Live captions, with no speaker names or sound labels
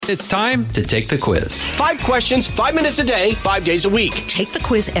It's time to take the quiz. 5 questions, 5 minutes a day, 5 days a week. Take the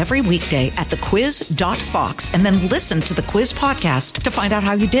quiz every weekday at thequiz.fox and then listen to the quiz podcast to find out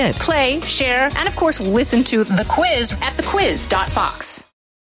how you did. Play, share, and of course, listen to the quiz at thequiz.fox.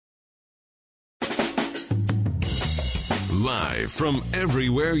 Live from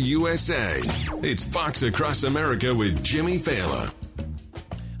everywhere USA, it's Fox Across America with Jimmy Fallon.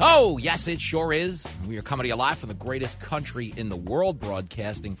 Oh, yes, it sure is. We are coming to you live from the greatest country in the world,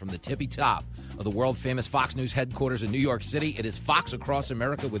 broadcasting from the tippy top of the world-famous Fox News headquarters in New York City. It is Fox Across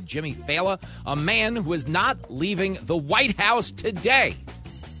America with Jimmy Fallon, a man who is not leaving the White House today.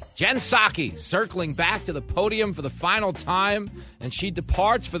 Jen Psaki circling back to the podium for the final time, and she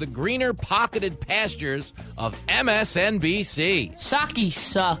departs for the greener pocketed pastures of MSNBC. Psaki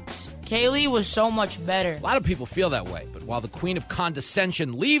sucks. Kaylee was so much better. A lot of people feel that way, but while the Queen of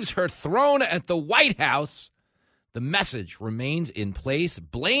Condescension leaves her throne at the White House, the message remains in place.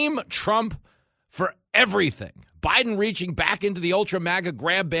 Blame Trump for everything. Biden reaching back into the ultra-MAGA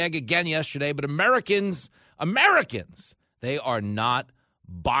grab bag again yesterday, but Americans, they are not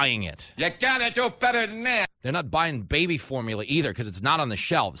buying it. You gotta do better than that. They're not buying baby formula either because it's not on the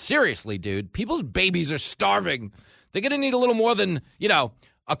shelf. Seriously, dude, people's babies are starving. They're going to need a little more than,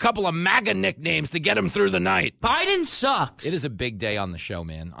 a couple of MAGA nicknames to get them through the night. Biden sucks. It is a big day on the show,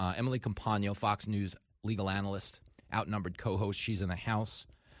 man. Emily Compagno, Fox News legal analyst, outnumbered co-host. She's in the house.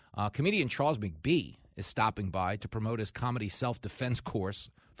 Comedian Charles McBee is stopping by to promote his comedy self-defense course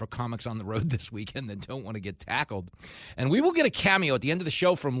for comics on the road this weekend that don't want to get tackled. And we will get a cameo at the end of the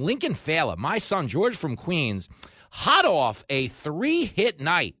show from Lincoln Fala, my son George from Queens, hot off a 3-hit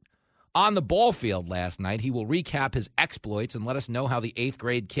night on the ball field last night. He will recap his exploits and let us know how the 8th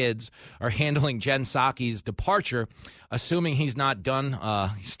grade kids are handling Jen Psaki's departure, assuming he's not done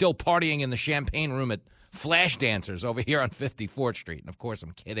still partying in the champagne room at Flash Dancers over here on 54th Street. And, of course,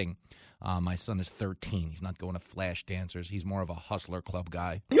 I'm kidding. My son is 13. He's not going to Flash Dancers. He's more of a Hustler Club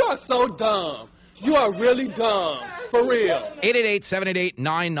guy. You are so dumb. You are really dumb. For real.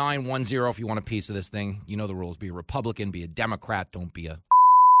 888-788-9910 if you want a piece of this thing. You know the rules. Be a Republican. Be a Democrat. Don't be a...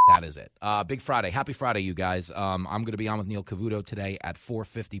 That is it. Big Friday. Happy Friday, you guys. I'm going to be on with Neil Cavuto today at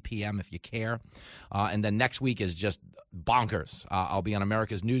 4:50 p.m. if you care. And then next week is just bonkers. I'll be on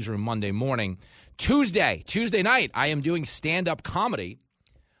America's Newsroom Monday morning. Tuesday night, I am doing stand-up comedy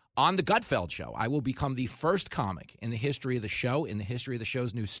on the Gutfeld Show. I will become the first comic in the history of the show, in the history of the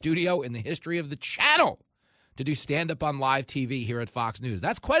show's new studio, in the history of the channel to do stand-up on live TV here at Fox News.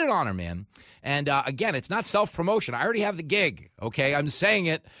 That's quite an honor, man. And, again, it's not self-promotion. I already have the gig, okay? I'm saying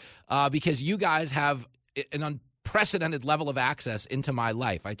it because you guys have an unprecedented level of access into my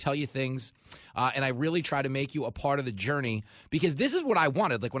life. I tell you things, and I really try to make you a part of the journey because this is what I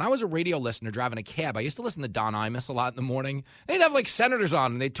wanted. Like, when I was a radio listener driving a cab, I used to listen to Don Imus a lot in the morning. They'd have, senators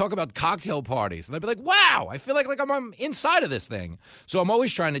on, and they'd talk about cocktail parties. And I'd be like, wow, I feel like I'm inside of this thing. So I'm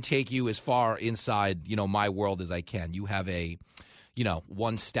always trying to take you as far inside, my world as I can. You have a,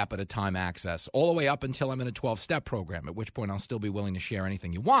 one step at a time access all the way up until I'm in a 12-step program, at which point I'll still be willing to share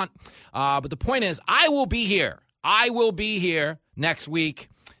anything you want. But the point is, I will be here. Next week.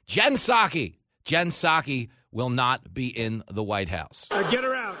 Jen Psaki will not be in the White House. Get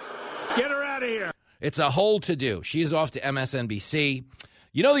her out. Get her out of here. It's a whole to-do. She is off to MSNBC.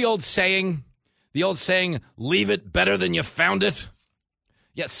 You know the old saying, leave it better than you found it?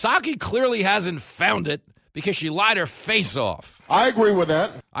 Yeah, Psaki clearly hasn't found it because she lied her face off. I agree with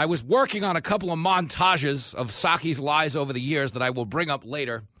that. I was working on a couple of montages of Psaki's lies over the years that I will bring up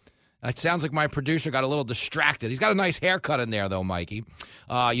later. It sounds like my producer got a little distracted. He's got a nice haircut in there, though, Mikey.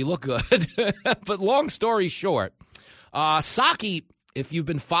 You look good. But long story short, Psaki, if you've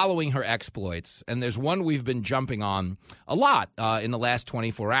been following her exploits, and there's one we've been jumping on a lot in the last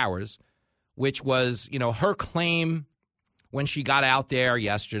 24 hours, which was, her claim when she got out there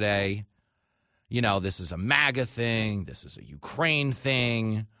yesterday, this is a MAGA thing, this is a Ukraine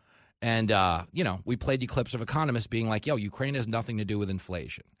thing. And, we played you clips of economists being like, Ukraine has nothing to do with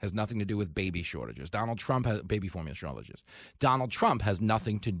inflation, has nothing to do with baby shortages. Baby formula shortages. Donald Trump has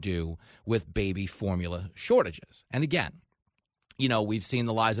nothing to do with baby formula shortages. And again, we've seen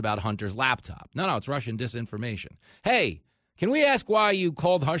the lies about Hunter's laptop. No, it's Russian disinformation. Hey, can we ask why you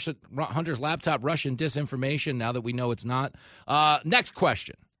called Hunter's laptop Russian disinformation now that we know it's not? Next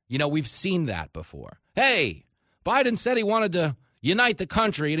question. We've seen that before. Hey, Biden said he wanted to unite the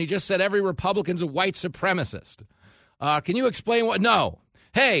country, and he just said every Republican's a white supremacist. Can you explain what? No.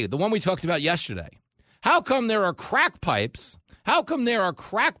 Hey, the one we talked about yesterday. How come there are crack pipes? How come there are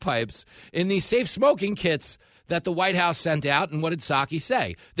crack pipes in these safe smoking kits that the White House sent out, and what did Psaki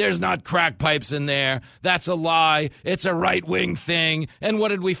say? There's not crack pipes in there. That's a lie. It's a right-wing thing. And what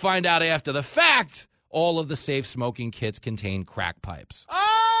did we find out after the fact? All of the safe smoking kits contain crack pipes.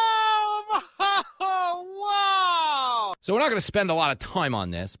 Oh, wow! So we're not going to spend a lot of time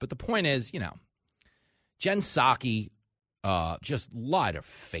on this, but the point is, Jen Psaki just lied her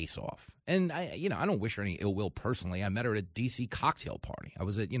face off. And, I don't wish her any ill will personally. I met her at a D.C. cocktail party. I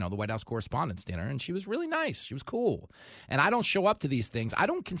was at, the White House Correspondents' Dinner, and she was really nice. She was cool. And I don't show up to these things. I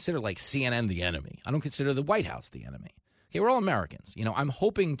don't consider, CNN the enemy. I don't consider the White House the enemy. Okay, we're all Americans. I'm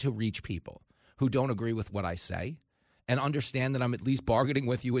hoping to reach people who don't agree with what I say and understand that I'm at least bargaining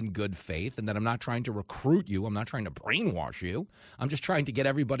with you in good faith and that I'm not trying to recruit you. I'm not trying to brainwash you. I'm just trying to get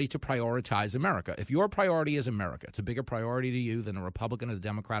everybody to prioritize America. If your priority is America, it's a bigger priority to you than a Republican or the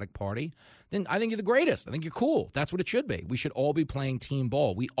Democratic Party, then I think you're the greatest. I think you're cool. That's what it should be. We should all be playing team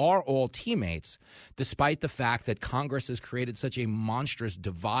ball. We are all teammates, despite the fact that Congress has created such a monstrous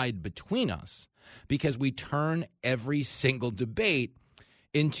divide between us because we turn every single debate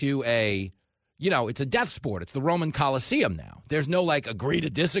into it's a death sport. It's the Roman Colosseum now. There's no, agree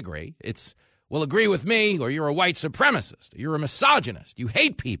to disagree. It's, well, agree with me or you're a white supremacist. Or you're a misogynist. You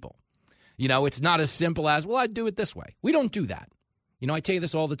hate people. It's not as simple as, well, I'd do it this way. We don't do that. I tell you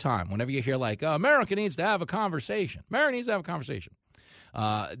this all the time. Whenever you hear, America needs to have a conversation. America needs to have a conversation.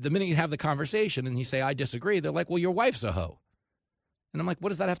 The minute you have the conversation and you say, I disagree, they're like, well, your wife's a hoe. And I'm like, what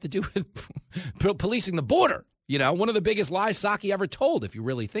does that have to do with policing the border? One of the biggest lies Psaki ever told, if you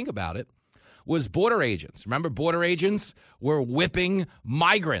really think about it, was border agents. Remember, border agents were whipping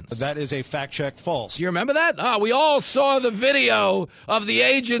migrants. That is a fact check false. Do you remember that? We all saw the video of the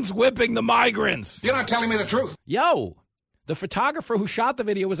agents whipping the migrants. You're not telling me the truth. Yo, the photographer who shot the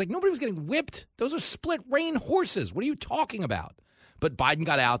video was like, nobody was getting whipped. Those are split rein horses. What are you talking about? But Biden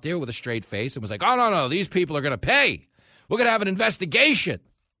got out there with a straight face and was like, oh, no, these people are going to pay. We're going to have an investigation.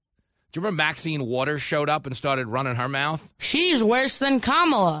 Do you remember Maxine Waters showed up and started running her mouth? She's worse than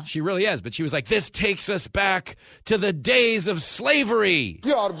Kamala. She really is, but she was like, this takes us back to the days of slavery.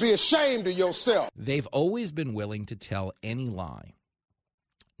 You ought to be ashamed of yourself. They've always been willing to tell any lie,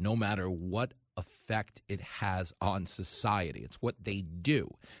 no matter what effect it has on society. It's what they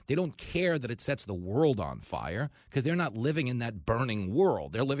do. They don't care that it sets the world on fire because they're not living in that burning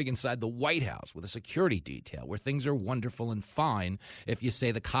world. They're living inside the White House with a security detail where things are wonderful and fine if you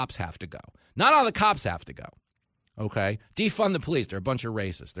say the cops have to go. Not all the cops have to go. Okay? Defund the police. They're a bunch of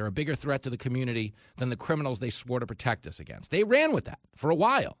racists. They're a bigger threat to the community than the criminals they swore to protect us against. They ran with that for a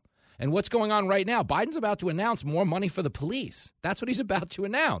while. And what's going on right now? Biden's about to announce more money for the police. That's what he's about to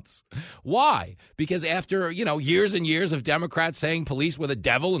announce. Why? Because after, years and years of Democrats saying police were the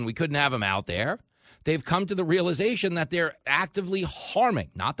devil and we couldn't have them out there, they've come to the realization that they're actively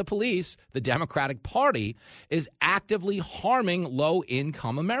harming, not the police, the Democratic Party is actively harming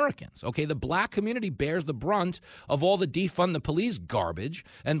low-income Americans. Okay, the black community bears the brunt of all the defund the police garbage,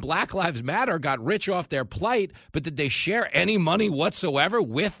 and Black Lives Matter got rich off their plight, but did they share any money whatsoever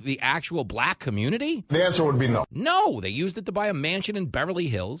with the actual black community? The answer would be no. No, they used it to buy a mansion in Beverly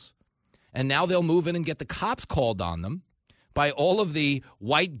Hills, and now they'll move in and get the cops called on them by all of the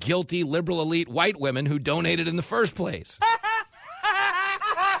white, guilty, liberal elite white women who donated in the first place.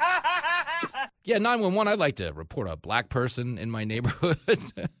 Yeah, 911, I'd like to report a black person in my neighborhood.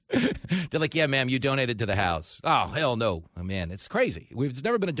 They're like, yeah, ma'am, you donated to the house. Oh, hell no. Oh, man, it's crazy. It's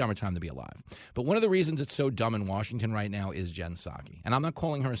never been a dumber time to be alive. But one of the reasons it's so dumb in Washington right now is Jen Psaki. And I'm not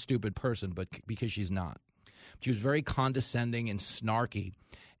calling her a stupid person, but because she's not. She was very condescending and snarky.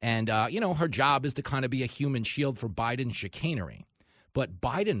 And, her job is to kind of be a human shield for Biden's chicanery. But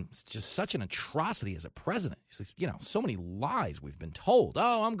Biden's just such an atrocity as a president. He's, so many lies we've been told.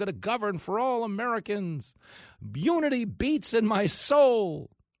 Oh, I'm going to govern for all Americans. Unity beats in my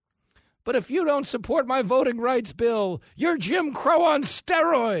soul. But if you don't support my voting rights bill, you're Jim Crow on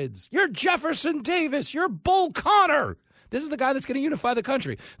steroids. You're Jefferson Davis. You're Bull Connor. This is the guy that's going to unify the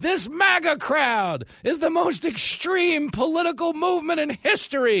country. This MAGA crowd is the most extreme political movement in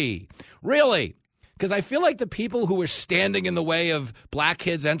history. Really. Because I feel like the people who were standing in the way of black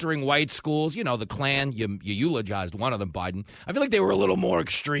kids entering white schools, the Klan, you eulogized one of them, Biden. I feel like they were a little more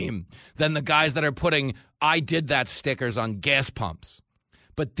extreme than the guys that are putting I did that stickers on gas pumps.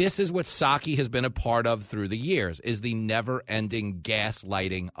 But this is what Psaki has been a part of through the years, is the never-ending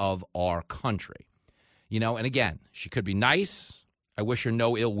gaslighting of our country. And again, she could be nice. I wish her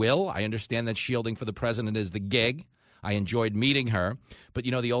no ill will. I understand that shielding for the president is the gig. I enjoyed meeting her. But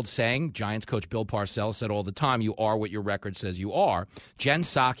the old saying, Giants coach Bill Parcells said all the time, you are what your record says you are. Jen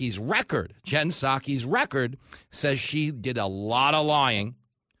Psaki's record says she did a lot of lying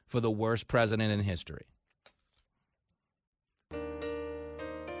for the worst president in history.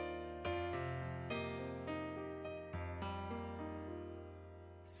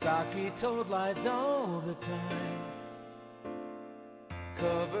 Psaki told lies all the time,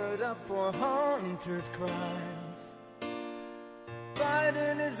 covered up for Hunter's crimes.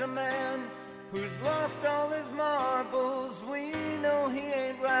 Biden is a man who's lost all his marbles. We know he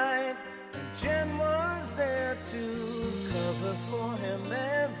ain't right, and Jen was there to cover for him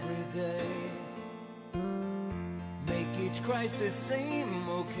every day, make each crisis seem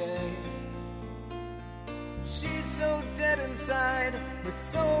okay. She's so dead inside, her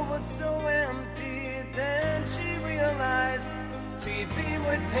soul was so empty. Then she realized TV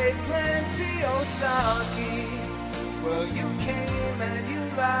would pay plenty. Oh, Psaki, well, you came and you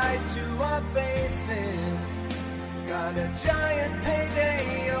lied to our faces. Got a giant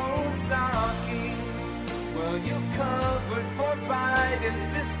payday, oh, Psaki. Well, you covered for Biden's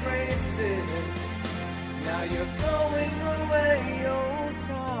disgraces. Now you're going away, oh,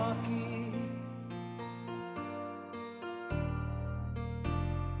 Psaki.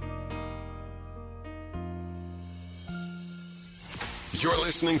 You're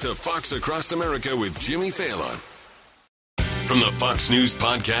listening to Fox Across America with Jimmy Fallon from the Fox News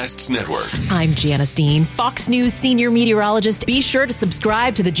Podcasts Network. I'm Janice Dean, Fox News senior meteorologist. Be sure to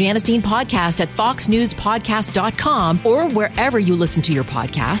subscribe to the Janice Dean podcast at foxnewspodcast.com or wherever you listen to your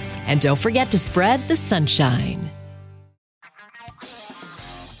podcasts. And don't forget to spread the sunshine.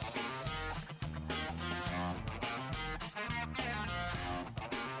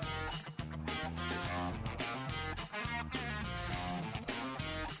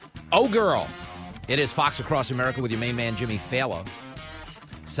 Oh, girl. It is Fox Across America with your main man, Jimmy Fallon,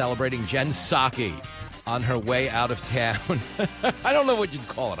 celebrating Jen Psaki on her way out of town. I don't know what you'd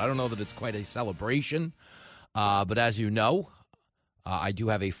call it. I don't know that it's quite a celebration. But as you know, I do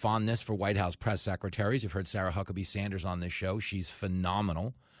have a fondness for White House press secretaries. You've heard Sarah Huckabee Sanders on this show. She's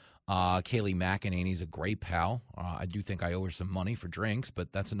phenomenal. Kayleigh McEnany's a great pal. I do think I owe her some money for drinks,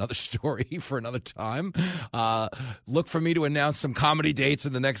 but that's another story for another time. Look for me to announce some comedy dates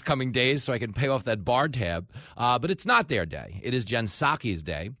in the next coming days so I can pay off that bar tab. But it's not their day. It is Jen Psaki's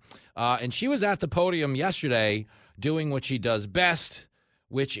day. And she was at the podium yesterday doing what she does best,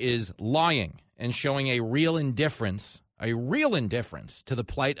 which is lying and showing a real indifference to the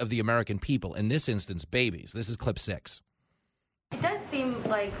plight of the American people, in this instance, babies. This is clip 6. It does seem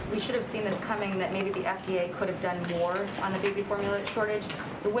like we should have seen this coming, that maybe the FDA could have done more on the baby formula shortage.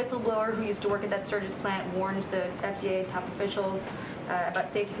 The whistleblower who used to work at that Sturgis plant warned the FDA top officials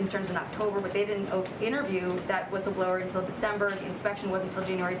about safety concerns in October, but they didn't interview that whistleblower until December. The inspection wasn't until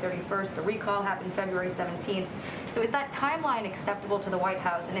January 31st. The recall happened February 17th. So is that timeline acceptable to the White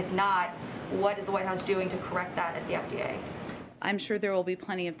House? And if not, what is the White House doing to correct that at the FDA? I'm sure there will be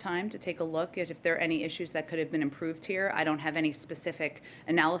plenty of time to take a look at if there are any issues that could have been improved here. I don't have any specific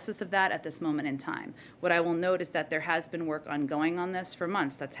analysis of that at this moment in time. What I will note is that there has been work ongoing on this for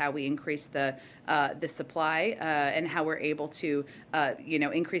months. That's how we increase the supply and how we're able to,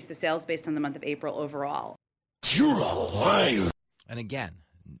 increase the sales based on the month of April overall. You're a liar. And again,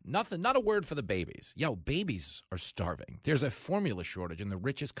 not a word for the babies. Yo, babies are starving. There's a formula shortage in the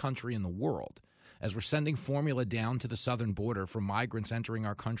richest country in the world, as we're sending formula down to the southern border for migrants entering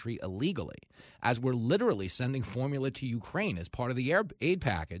our country illegally, as we're literally sending formula to Ukraine as part of the aid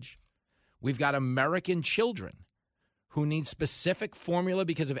package. We've got American children who need specific formula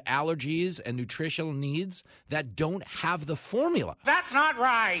because of allergies and nutritional needs that don't have the formula. That's not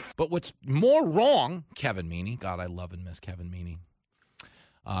right. But what's more wrong, Kevin Meaney, God, I love and miss Kevin Meaney.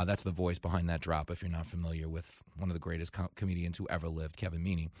 That's the voice behind that drop, if you're not familiar with one of the greatest comedians who ever lived, Kevin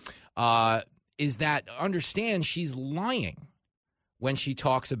Meaney. Is that understand she's lying when she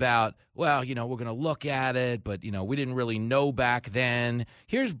talks about, well, we're going to look at it, but, we didn't really know back then.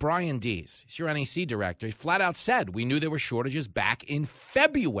 Here's Brian Deese. He's your NEC director. He flat out said we knew there were shortages back in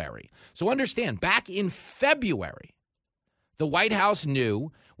February. So understand, back in February, the White House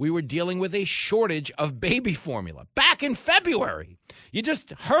knew we were dealing with a shortage of baby formula. Back in February. You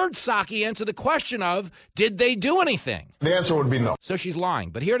just heard Psaki answer the question of, did they do anything? The answer would be no. So she's lying.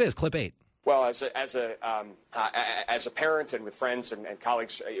 But here it is, clip 8. Well, as a parent and with friends and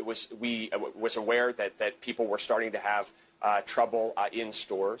colleagues, we was aware that people were starting to have trouble in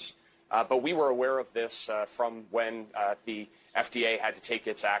stores, but we were aware of this from when the FDA had to take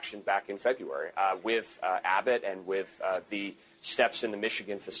its action back in February with Abbott and with the steps in the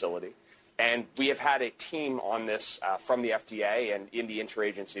Michigan facility. And we have had a team on this from the FDA and in the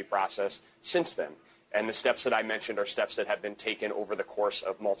interagency process since then. And the steps that I mentioned are steps that have been taken over the course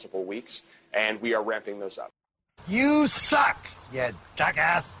of multiple weeks, and we are ramping those up. You suck, you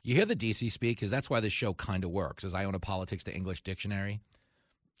jackass. You hear the DC speak, because that's why this show kind of works, as I own a politics to English dictionary.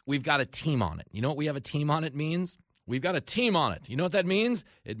 We've got a team on it. You know what we have a team on it means? We've got a team on it. You know what that means?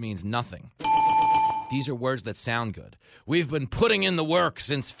 It means nothing. These are words that sound good. We've been putting in the work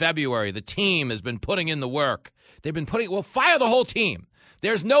since February. The team has been putting in the work. They've been well, fire the whole team.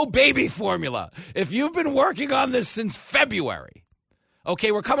 There's no baby formula. If you've been working on this since February,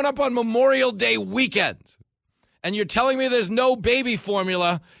 okay, we're coming up on Memorial Day weekend, and you're telling me there's no baby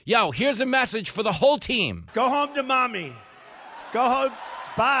formula. Yo, here's a message for the whole team. Go home to mommy. Go home.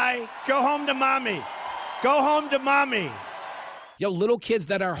 Bye. Go home to mommy. Go home to mommy. Yo, little kids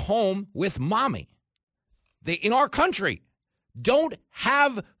that are home with mommy, they in our country don't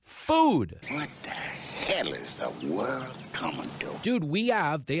have food. What the hell is the world coming to? Dude,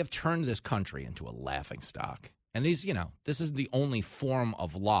 they have turned this country into a laughingstock. And these, this is the only form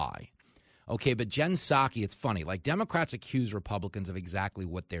of lie. Okay, but Jen Psaki, it's funny. Like, Democrats accuse Republicans of exactly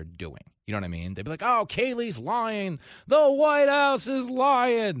what they're doing. You know what I mean? They'd be like, oh, Kayleigh's lying. The White House is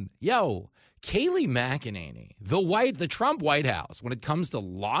lying. Yo, Kayleigh McEnany, the Trump White House, when it comes to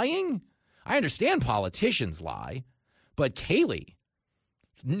lying, I understand politicians lie, but Kayleigh,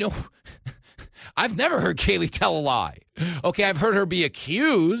 no, I've never heard Kayleigh tell a lie. Okay, I've heard her be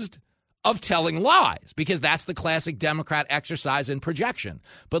accused of telling lies because that's the classic Democrat exercise in projection.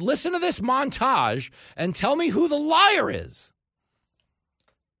 But listen to this montage and tell me who the liar is.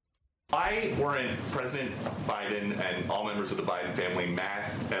 Why weren't President Biden and all members of the Biden family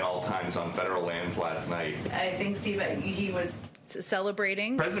masked at all times on federal lands last night? I think, Steve, he was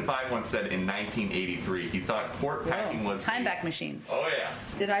celebrating. President Biden once said in 1983 he thought court packing was... Time back machine. Oh, yeah.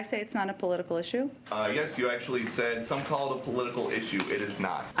 Did I say it's not a political issue? Yes, you actually said some call it a political issue. It is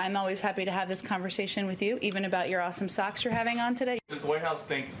not. I'm always happy to have this conversation with you, even about your awesome socks you're having on today. Does the White House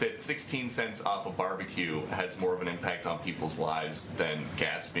think that 16 cents off a barbecue has more of an impact on people's lives than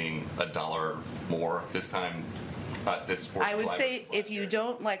gas being $1 more this time? I would say if you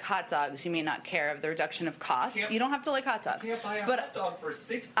don't like hot dogs, you may not care of the reduction of costs. You don't have to like hot dogs. You can't buy a hot dog for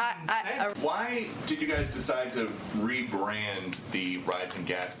 16 cents. Why did you guys decide to rebrand the rise in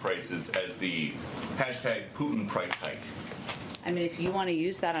gas prices as the hashtag Putin price hike? I mean, if you want to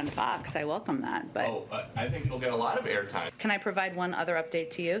use that on Fox, I welcome that. But I think it'll get a lot of airtime. Can I provide one other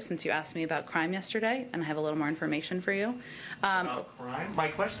update to you, since you asked me about crime yesterday, and I have a little more information for you? About crime? My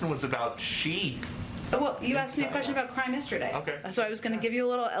question was about Well, you asked me a question about crime yesterday. Okay. So I was going to give you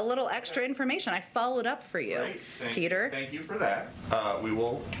a little extra information. I followed up for you, Peter. Thank you for that. We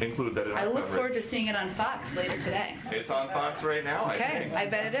will include that in our I look coverage. forward to seeing it on Fox later today. It's on Fox right now, Okay, I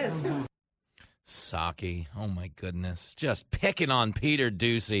bet it is. Psaki, oh my goodness. Just picking on Peter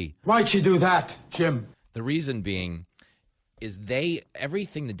Doocy. Why'd she do that, Jim? The reason being is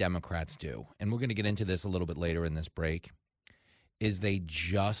everything the Democrats do, and we're going to get into this a little bit later in this break, is they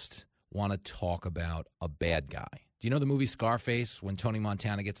just want to talk about a bad guy. Do you know the movie Scarface? When Tony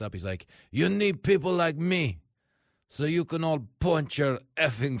Montana gets up, he's like, you need people like me so you can all point your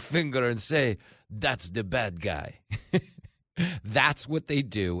effing finger and say, that's the bad guy. That's what they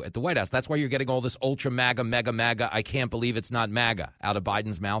do at the White House. That's why you're getting all this ultra MAGA, mega MAGA, I can't believe it's not MAGA out of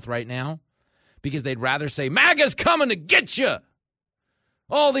Biden's mouth right now. Because they'd rather say, MAGA's coming to get you.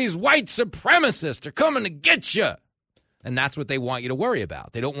 All these white supremacists are coming to get you. And that's what they want you to worry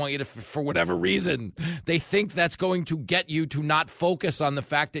about. They don't want you to, for whatever reason, they think that's going to get you to not focus on the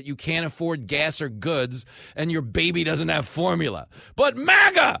fact that you can't afford gas or goods and your baby doesn't have formula. But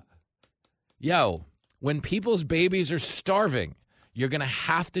MAGA! Yo, when people's babies are starving, you're going to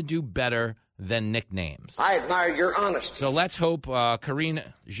have to do better than nicknames. I admire your honesty. So let's hope Karine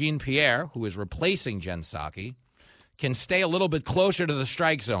Jean-Pierre, who is replacing Jen Psaki, can stay a little bit closer to the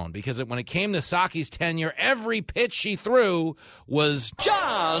strike zone, because when it came to Psaki's tenure, every pitch she threw was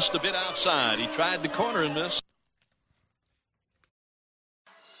just a bit outside. He tried the corner and missed.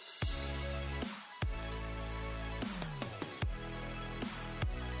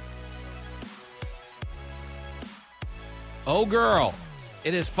 Oh, girl.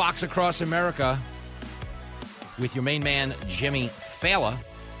 It is Fox Across America with your main man, Jimmy Fallon,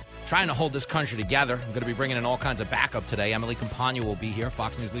 trying to hold this country together. I'm going to be bringing in all kinds of backup today. Emily Campagna will be here,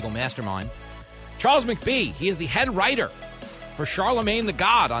 Fox News Legal Mastermind. Charles McBee, he is the head writer for Charlemagne the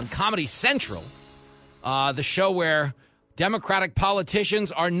God on Comedy Central, the show where Democratic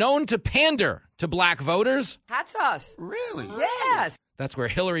politicians are known to pander to black voters. Hot sauce. Really? Yes. That's where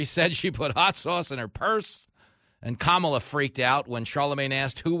Hillary said she put hot sauce in her purse. And Kamala freaked out when Charlemagne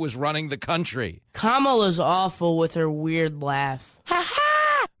asked who was running the country. Kamala's awful with her weird laugh. Ha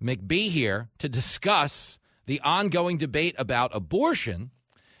ha! McBee here to discuss the ongoing debate about abortion.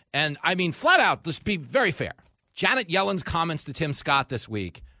 And, I mean, flat out, let's be very fair. Janet Yellen's comments to Tim Scott this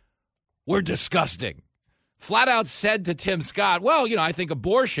week were disgusting. Flat out said to Tim Scott, well, I think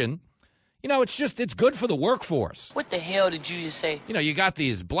abortion it's good for the workforce. What the hell did you just say? You got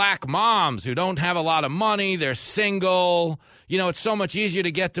these black moms who don't have a lot of money. They're single. It's so much easier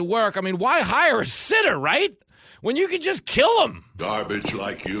to get to work. I mean, why hire a sitter, right? When you could just kill them. Garbage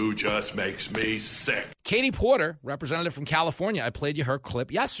like you just makes me sick. Katie Porter, representative from California, I played you her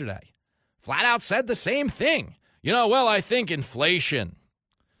clip yesterday. Flat out said the same thing. I think inflation.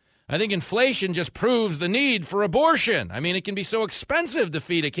 I think inflation just proves the need for abortion. I mean, it can be so expensive to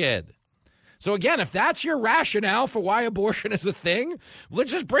feed a kid. So again, if that's your rationale for why abortion is a thing,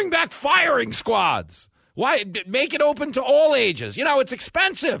 let's just bring back firing squads. Why make it open to all ages? It's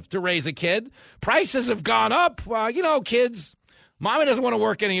expensive to raise a kid. Prices have gone up. Kids, Mama doesn't want to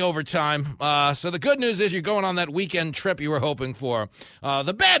work any overtime. So the good news is you're going on that weekend trip you were hoping for.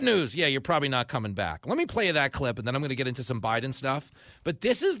 The bad news, you're probably not coming back. Let me play you that clip, and then I'm going to get into some Biden stuff. But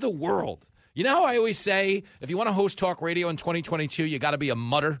this is the world. You know how I always say, if you want to host talk radio in 2022, you got to be a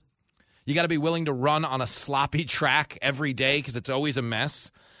mutter. You got to be willing to run on a sloppy track every day because it's always a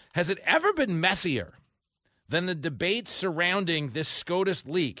mess. Has it ever been messier than the debate surrounding this SCOTUS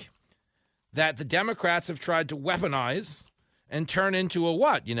leak that the Democrats have tried to weaponize and turn into a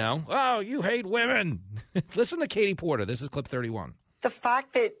what, Oh, you hate women. Listen to Katie Porter. This is clip 31. The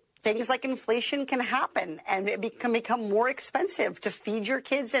fact that things like inflation can happen and it can become more expensive to feed your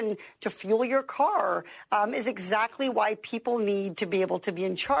kids and to fuel your car is exactly why people need to be able to be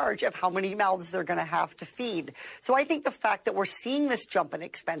in charge of how many mouths they're going to have to feed. So I think the fact that we're seeing this jump in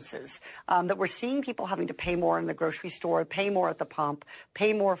expenses, that we're seeing people having to pay more in the grocery store, pay more at the pump,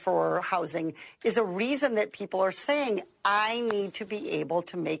 pay more for housing, is a reason that people are saying, I need to be able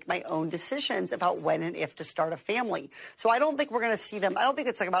to make my own decisions about when and if to start a family. So I don't think we're going to see them. I don't think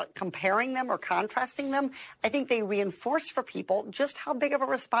it's about comparing them or contrasting them. I think they reinforce for people just how big of a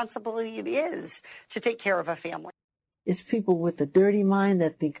responsibility it is to take care of a family. It's people with a dirty mind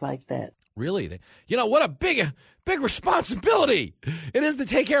that think like that. Really? What a big responsibility it is to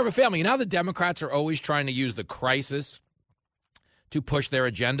take care of a family. The Democrats are always trying to use the crisis to push their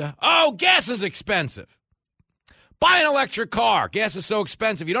agenda. Oh, gas is expensive. Buy an electric car. Gas is so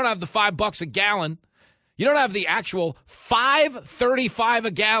expensive. You don't have the $5 a gallon. You don't have the actual $5.35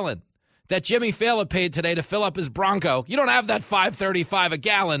 a gallon that Jimmy Fallon paid today to fill up his Bronco. You don't have that $5.35 a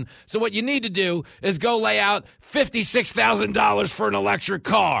gallon. So what you need to do is go lay out $56,000 for an electric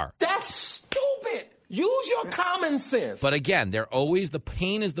car. That's stupid. Use your common sense. But again, the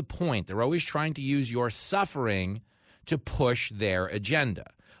pain is the point. They're always trying to use your suffering to push their agenda.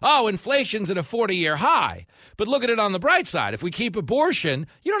 Oh, inflation's at a 40-year high. But look at it on the bright side. If we keep abortion,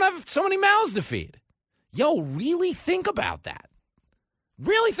 you don't have so many mouths to feed. Really think about that.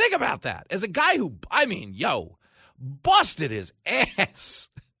 Really think about that. As a guy who, busted his ass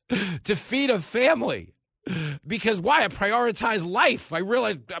to feed a family. Because why? I prioritize life. I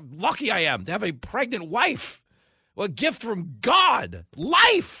realize how lucky I am to have a pregnant wife. Well, a gift from God.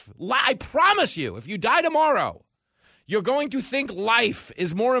 Life. I promise you, if you die tomorrow, you're going to think life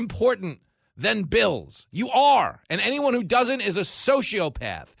is more important than bills. You are. And anyone who doesn't is a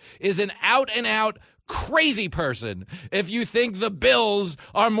sociopath, is an out-and-out crazy person if you think the bills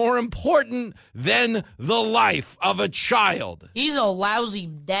are more important than the life of a child. He's a lousy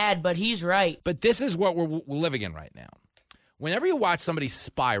dad, but he's right. But this is what we're living in right now. Whenever you watch somebody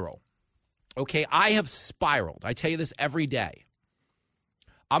spiral, okay, I have spiraled. I tell you this every day.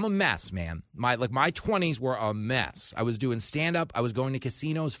 I'm a mess, man. My 20s were a mess. I was doing stand-up. I was going to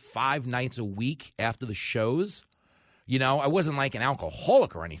casinos 5 nights a week after the shows. I wasn't like an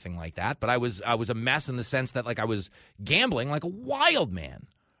alcoholic or anything like that, but I was a mess in the sense that I was gambling like a wild man.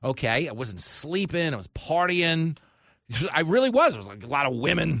 Okay, I wasn't sleeping. I was partying. I really was. There was like a lot of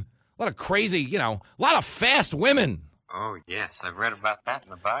women, a lot of crazy, a lot of fast women. Oh, yes. I've read about that in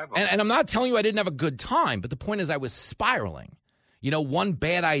the Bible. And I'm not telling you I didn't have a good time, but the point is I was spiraling. One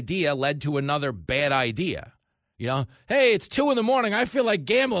bad idea led to another bad idea. Hey, it's 2 a.m. I feel like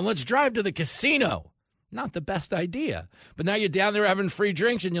gambling. Let's drive to the casino. Not the best idea. But now you're down there having free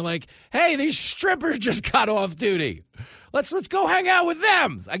drinks and you're like, hey, these strippers just got off duty. Let's go hang out with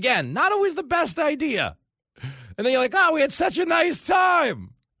them. Again, not always the best idea. And then you're like, oh, we had such a nice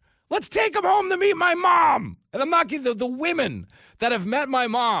time. Let's take them home to meet my mom. And I'm not kidding. The women that have met my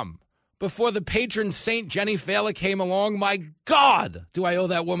mom before the patron saint Jenny Fallon came along, my God, do I owe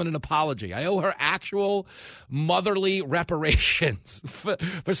that woman an apology. I owe her actual motherly reparations for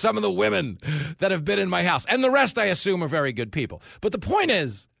some of the women that have been in my house. And the rest, I assume, are very good people. But the point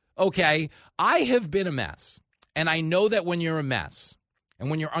is, okay, I have been a mess. And I know that when you're a mess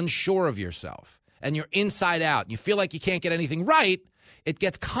and when you're unsure of yourself and you're inside out, and you feel like you can't get anything right, it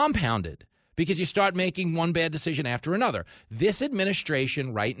gets compounded because you start making one bad decision after another. This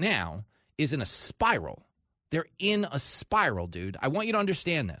administration right now is in a spiral. They're in a spiral, dude. I want you to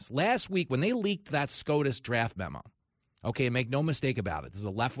understand this. Last week, when they leaked that SCOTUS draft memo, okay, make no mistake about it, this is a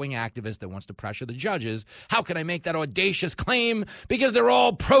left-wing activist that wants to pressure the judges. How can I make that audacious claim? Because they're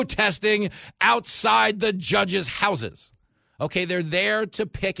all protesting outside the judges' houses. Okay, they're there to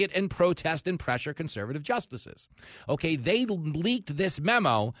picket and protest and pressure conservative justices. Okay, they leaked this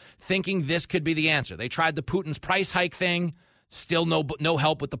memo thinking this could be the answer. They tried the Putin's price hike thing, still no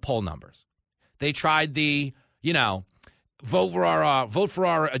help with the poll numbers. They tried the, vote for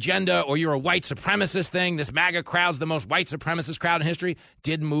our agenda or you're a white supremacist thing. This MAGA crowd's the most white supremacist crowd in history.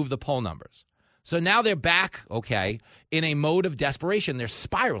 Didn't move the poll numbers. So now they're back, okay, in a mode of desperation. They're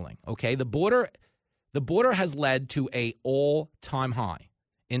spiraling, okay? The border has led to a all-time high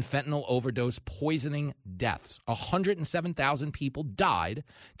in fentanyl overdose poisoning deaths. 107,000 people died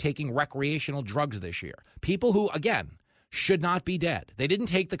taking recreational drugs this year. People who, again, should not be dead. They didn't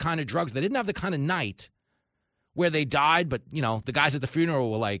take the kind of drugs. They didn't have the kind of night where they died, but, the guys at the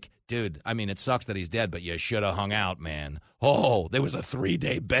funeral were like, dude, I mean, it sucks that he's dead, but you should have hung out, man. Oh, there was a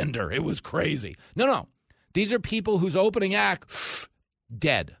 3-day bender. It was crazy. No. These are people whose opening act,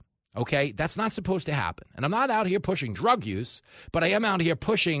 dead. Okay, that's not supposed to happen. And I'm not out here pushing drug use, but I am out here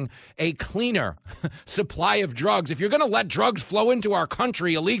pushing a cleaner supply of drugs. If you're going to let drugs flow into our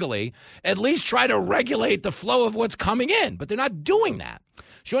country illegally, at least try to regulate the flow of what's coming in. But they're not doing that.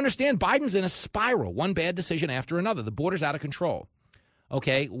 So you understand, Biden's in a spiral, one bad decision after another. The border's out of control.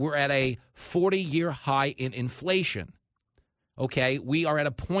 Okay, we're at a 40-year high in inflation. Okay, we are at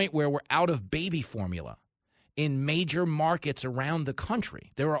a point where we're out of baby formula in major markets around the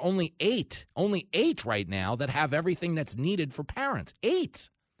country. There are only eight right now that have everything that's needed for parents. 8.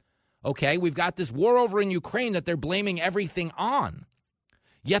 Okay, we've got this war over in Ukraine that they're blaming everything on.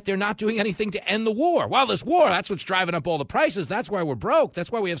 Yet they're not doing anything to end the war. Well, this war, that's what's driving up all the prices. That's why we're broke.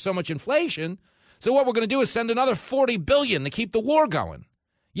 That's why we have so much inflation. So what we're going to do is send another $40 billion to keep the war going.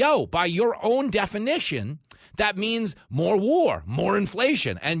 Yo, by your own definition, that means more war, more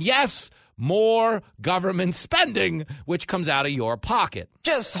inflation. And yes, more government spending, which comes out of your pocket.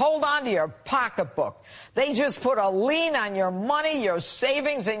 Just hold on to your pocketbook. They just put a lien on your money, your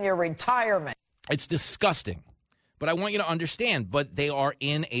savings, and your retirement. It's disgusting. But I want you to understand, but they are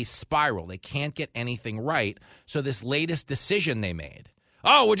in a spiral. They can't get anything right. So this latest decision they made,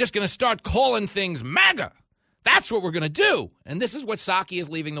 we're just going to start calling things MAGA. That's what we're going to do. And this is what Psaki is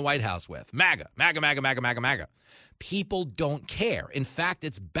leaving the White House with. MAGA, MAGA, MAGA, MAGA, MAGA, MAGA. People don't care. In fact,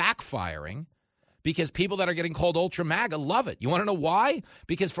 it's backfiring because people that are getting called ultra MAGA love it. You want to know why?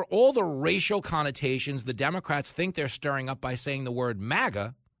 Because for all the racial connotations the Democrats think they're stirring up by saying the word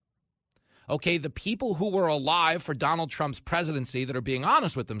MAGA, okay, the people who were alive for Donald Trump's presidency that are being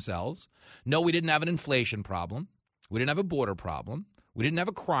honest with themselves know we didn't have an inflation problem. We didn't have a border problem. We didn't have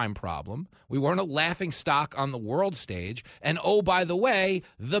a crime problem. We weren't a laughing stock on the world stage. And oh, by the way,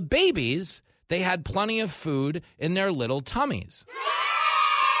 the babies, they had plenty of food in their little tummies.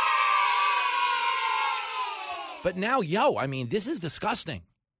 But now, this is disgusting.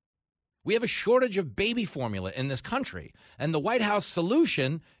 We have a shortage of baby formula in this country. And the White House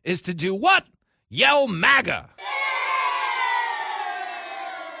solution is to do what? Yell MAGA.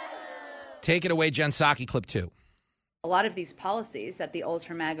 Take it away, Jen Psaki, clip 2. A lot of these policies that the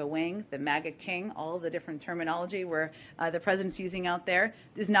ultra MAGA wing, the MAGA king, all the different terminology where the president's using out there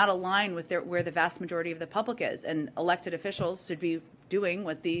is not aligned with where the vast majority of the public is. And elected officials should be doing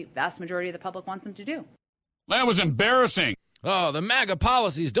what the vast majority of the public wants them to do. That was embarrassing. Oh, the MAGA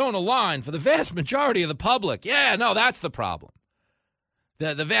policies don't align for the vast majority of the public. Yeah, no, that's the problem.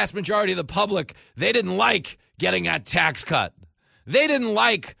 The vast majority of the public, they didn't like getting that tax cut. They didn't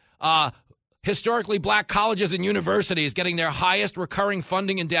like historically black colleges and universities getting their highest recurring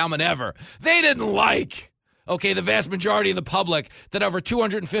funding endowment ever. They didn't like, the vast majority of the public that over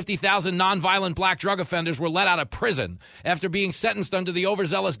 250,000 nonviolent black drug offenders were let out of prison after being sentenced under the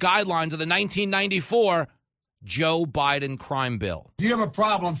overzealous guidelines of the 1994 Joe Biden crime bill. You have a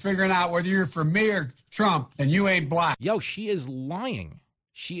problem figuring out whether you're for me or Trump, and you ain't black. Yo, she is lying.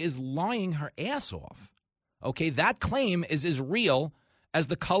 She is lying her ass off. Okay, that claim is as real as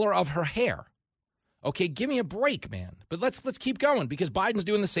the color of her hair. Okay, give me a break, man. But let's keep going because Biden's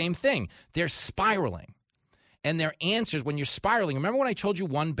doing the same thing. They're spiraling. And their answers, when you're spiraling, remember when I told you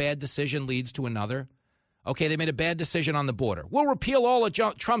one bad decision leads to another? Okay, they made a bad decision on the border. We'll repeal all of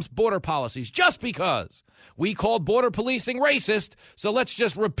Trump's border policies just because. We called border policing racist, so let's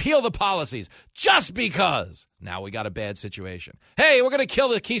just repeal the policies just because. Now we got a bad situation. Hey, we're going to kill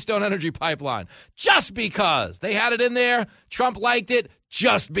the Keystone Energy Pipeline just because. They had it in there. Trump liked it.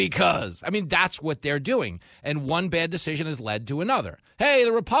 just because. I mean, that's what they're doing. And one bad decision has led to another. Hey,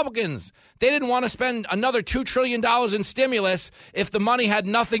 the Republicans, they didn't want to spend another $2 trillion in stimulus if the money had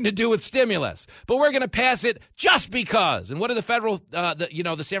nothing to do with stimulus. But we're going to pass it just because. And what did the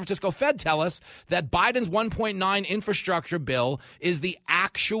the San Francisco Fed tell us? That Biden's 1.9 infrastructure bill is the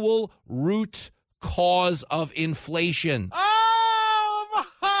actual root cause of inflation. Wow!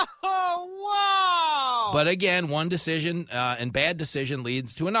 But again, one decision and bad decision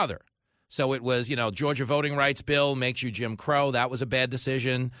leads to another. So it was, Georgia voting rights bill makes you Jim Crow. That was a bad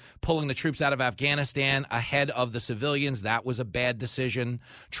decision. Pulling the troops out of Afghanistan ahead of the civilians, that was a bad decision.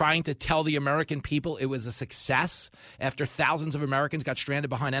 Trying to tell the American people it was a success after thousands of Americans got stranded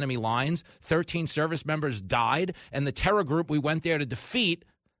behind enemy lines, 13 service members died, and the terror group we went there to defeat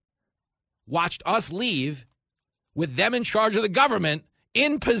watched us leave with them in charge of the government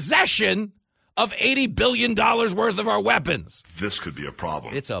in possession of $80 billion worth of our weapons. This could be a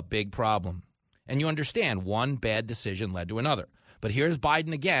problem. It's a big problem. And you understand, one bad decision led to another. But here's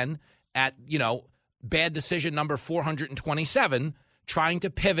Biden again at, bad decision number 427, trying to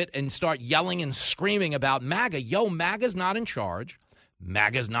pivot and start yelling and screaming about MAGA. Yo, MAGA's not in charge.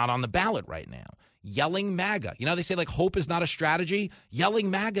 MAGA's not on the ballot right now. Yelling MAGA. They say, hope is not a strategy.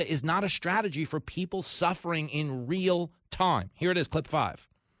 Yelling MAGA is not a strategy for people suffering in real time. Here it is, clip 5.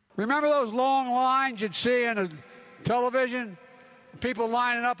 Remember those long lines you'd see on the television? People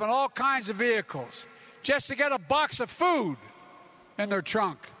lining up in all kinds of vehicles just to get a box of food in their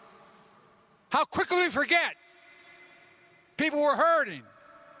trunk. How quickly we forget. People were hurting.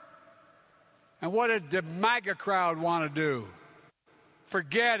 And what did the MAGA crowd want to do?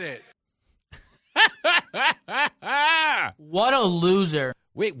 Forget it. What a loser.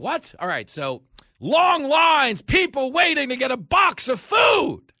 Wait, what? All right, so long lines, people waiting to get a box of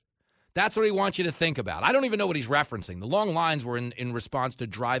food. That's what he wants you to think about. I don't even know what he's referencing. The long lines were in response to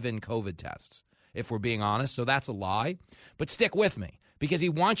drive-in COVID tests, if we're being honest, so that's a lie. But stick with me, because he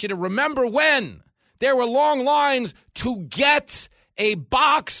wants you to remember when there were long lines to get a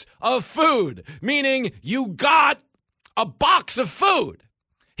box of food, meaning you got a box of food.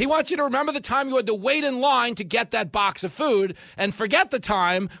 He wants you to remember the time you had to wait in line to get that box of food and forget the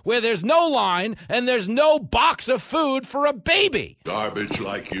time where there's no line and there's no box of food for a baby. Garbage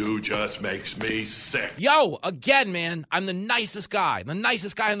like you just makes me sick. Yo, again, man, I'm the nicest guy. I'm the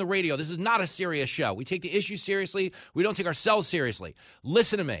nicest guy on the radio. This is not a serious show. We take the issue seriously. We don't take ourselves seriously.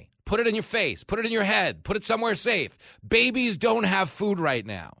 Listen to me. Put it in your face. Put it in your head. Put it somewhere safe. Babies don't have food right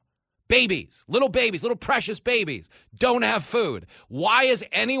now. Babies, little precious babies, don't have food. Why is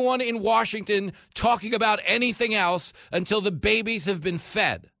anyone in Washington talking about anything else until the babies have been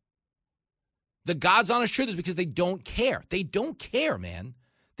fed? The God's honest truth is because they don't care. They don't care, man.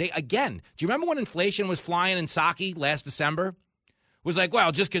 Do you remember when inflation was flying in Psaki last December? It was like,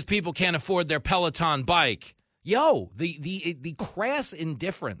 well, just because people can't afford their Peloton bike. Yo, the crass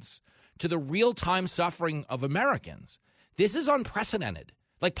indifference to the real-time suffering of Americans. This is unprecedented.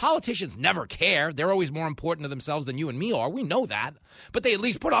 Politicians never care. They're always more important to themselves than you and me are. We know that. But they at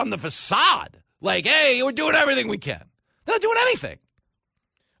least put on the facade. Hey, we're doing everything we can. They're not doing anything.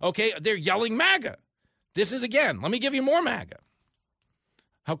 Okay, they're yelling MAGA. This is, again, let me give you more MAGA.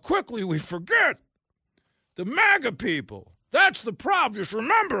 How quickly we forget the MAGA people. That's the problem. Just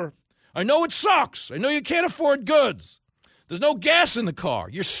remember, I know it sucks. I know you can't afford goods. There's no gas in the car.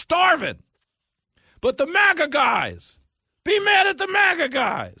 You're starving. But the MAGA guys... Be mad at the MAGA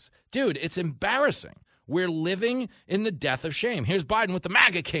guys. Dude, it's embarrassing. We're living in the death of shame. Here's Biden with the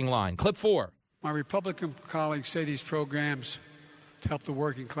MAGA King line. Clip 4. My Republican colleagues say these programs to help the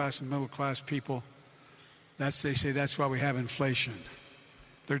working class and middle class people, they say that's why we have inflation.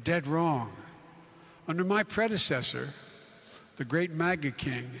 They're dead wrong. Under my predecessor, the great MAGA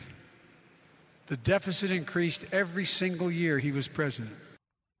King, the deficit increased every single year he was president.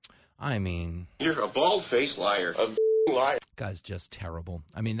 I mean... You're a bald-faced liar. Liar. Guy's just terrible.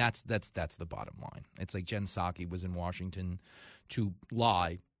 I mean, that's the bottom line. It's like Jen Psaki was in Washington to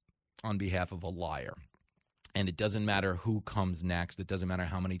lie on behalf of a liar. And it doesn't matter who comes next. It doesn't matter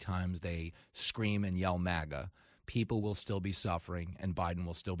how many times they scream and yell MAGA. People will still be suffering, and Biden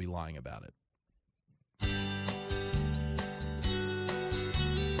will still be lying about it.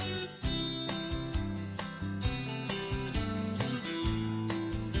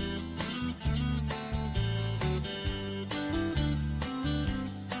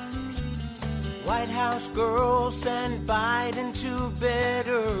 White House girls send Biden to bed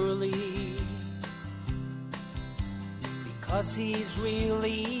early because he's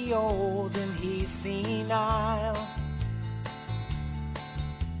really old and he's senile.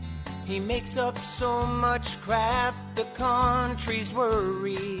 He makes up so much crap, the country's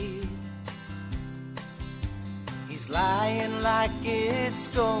worried. He's lying like it's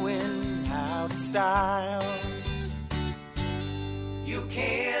going out of style. You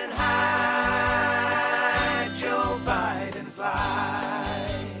can't hide Joe Biden's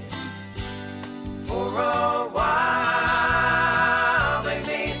lies. For a while they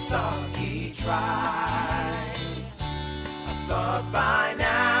made Psaki try. I thought by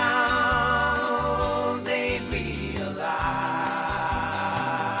now they'd realize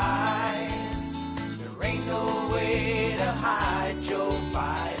there ain't no way to hide Joe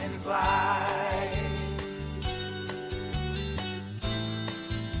Biden's lies.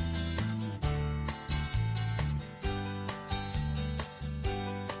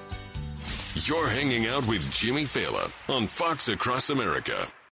 You're hanging out with Jimmy Fallon on Fox Across America.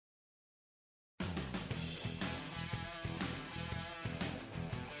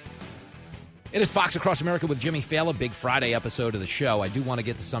 It is Fox Across America with Jimmy Fallon, big Friday episode of the show. I do want to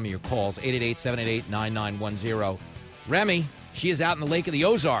get to some of your calls, 888-788-9910. Remy, she is out in the Lake of the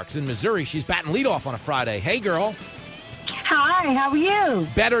Ozarks in Missouri. She's batting leadoff on a Friday. Hey, girl. Hi, how are you?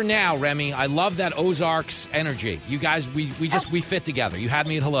 Better now, Remy. I love that Ozarks energy. You guys, we fit together. You had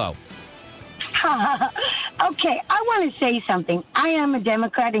me at hello. Okay, I want to say something. I am a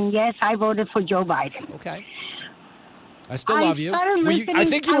Democrat, and yes, I voted for Joe Biden. Okay. I still love you. I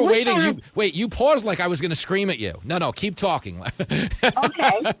think you were waiting. You paused like I was going to scream at you. No, keep talking. Okay.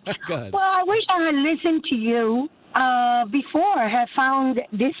 Go ahead. Well, I wish I had listened to you before I had found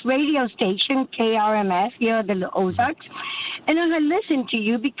this radio station, KRMS, here at the Ozarks, and I had listened to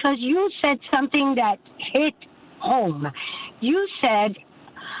you because you said something that hit home. You said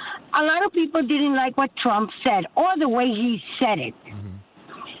a lot of people didn't like what Trump said or the way he said it. Mm-hmm.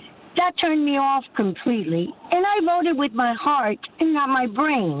 That turned me off completely. And I voted with my heart and not my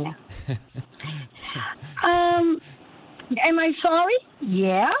brain. Am I sorry?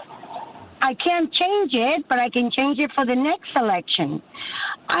 Yeah. I can't change it, but I can change it for the next election.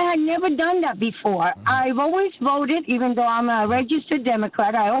 I had never done that before. Mm-hmm. I've always voted, even though I'm a registered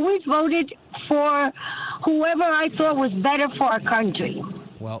Democrat, I always voted for whoever I thought was better for our country.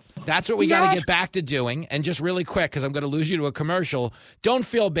 Well, that's what we got to get back to doing. And just really quick, because I'm going to lose you to a commercial, don't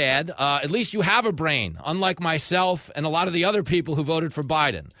feel bad. At least you have a brain, unlike myself and a lot of the other people who voted for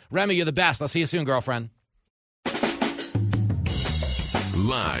Biden. Remy, you're the best. I'll see you soon, girlfriend.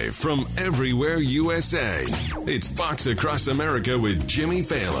 Live from everywhere USA, it's Fox Across America with Jimmy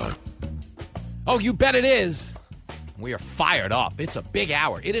Fallon. Oh, you bet it is. We are fired up. It's a big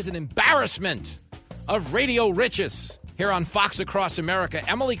hour. It is an embarrassment of radio riches. Here on Fox Across America,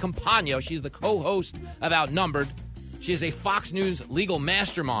 Emily Compagno, she's the co-host of Outnumbered. She is a Fox News legal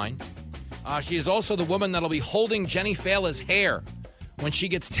mastermind. She is also the woman that'll be holding Jenny Fallon's hair when she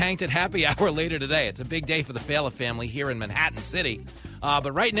gets tanked at happy hour later today. It's a big day for the Fallon family here in Manhattan City.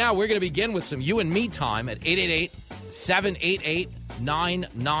 But right now, we're going to begin with some you and me time at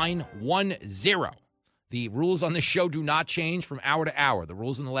 888-788-9910. The rules on this show do not change from hour to hour. The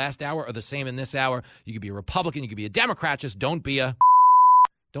rules in the last hour are the same in this hour. You could be a Republican, you could be a Democrat, just don't be an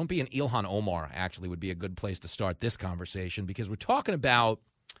Ilhan Omar, actually, would be a good place to start this conversation, because we're talking about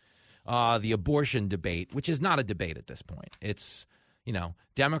the abortion debate, which is not a debate at this point. It's,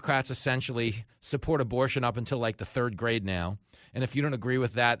 Democrats essentially support abortion up until like the third grade now. And if you don't agree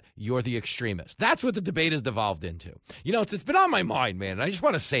with that, you're the extremist. That's what the debate has devolved into. It's been on my mind, man. And I just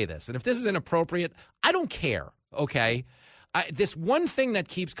want to say this. And if this is inappropriate, I don't care, okay? This one thing that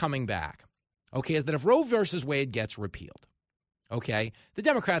keeps coming back, okay, is that if Roe versus Wade gets repealed, okay, the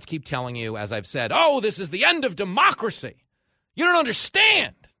Democrats keep telling you, as I've said, this is the end of democracy. You don't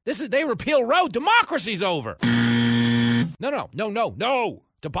understand. They repeal Roe, democracy's over. No.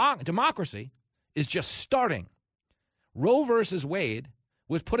 Democracy is just starting. Roe versus Wade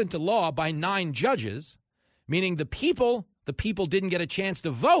was put into law by 9 judges, meaning the people didn't get a chance to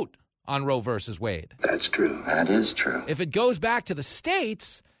vote on Roe versus Wade. That's true. That is true. If it goes back to the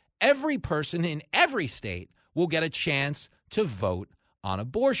states, every person in every state will get a chance to vote on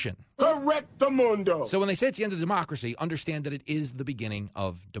abortion. Correctamundo. So when they say it's the end of democracy, understand that it is the beginning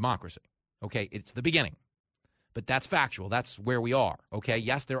of democracy. Okay, it's the beginning. But that's factual. That's where we are. Okay,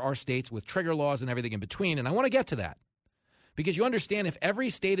 yes, there are states with trigger laws and everything in between, and I want to get to that. Because you understand, if every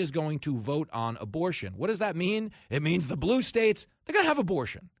state is going to vote on abortion, what does that mean? It means the blue states, they're going to have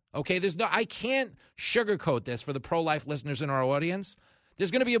abortion. Okay, I can't sugarcoat this for the pro-life listeners in our audience.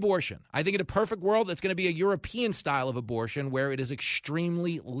 There's going to be abortion. I think in a perfect world, it's going to be a European style of abortion where it is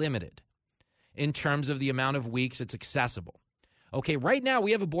extremely limited in terms of the amount of weeks it's accessible. Okay, right now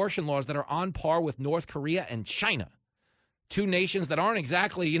we have abortion laws that are on par with North Korea and China. two nations that aren't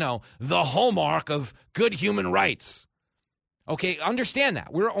exactly, the hallmark of good human rights. Okay, understand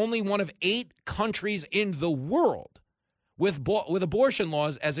that. We're only one of 8 countries in the world with abortion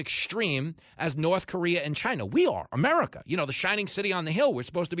laws as extreme as North Korea and China. We are, America, the shining city on the hill. We're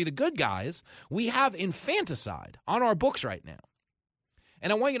supposed to be the good guys. We have infanticide on our books right now.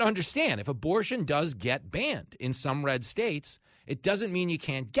 And I want you to understand, if abortion does get banned in some red states, it doesn't mean you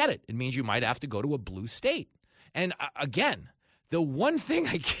can't get it. It means you might have to go to a blue state. And again, the one thing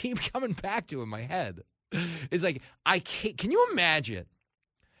I keep coming back to in my head is like, can you imagine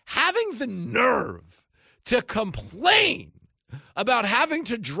having the nerve to complain about having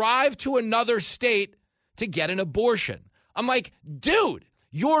to drive to another state to get an abortion? I'm like, dude,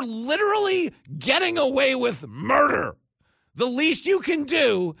 you're literally getting away with murder. The least you can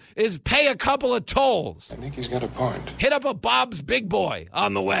do is pay a couple of tolls. I think he's got a point. Hit up a Bob's Big Boy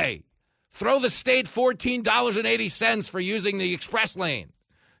on the way. Throw the state $14.80 for using the express lane.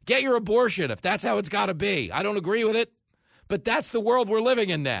 Get your abortion if that's how it's got to be. I don't agree with it, but that's the world we're living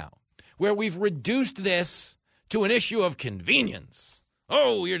in now, where we've reduced this to an issue of convenience.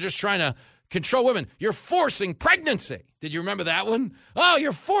 Oh, you're just trying to control women. You're forcing pregnancy. Did you remember that one? Oh,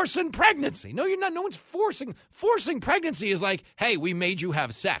 you're forcing pregnancy. No, you're not. No one's forcing. Forcing pregnancy is like, hey, we made you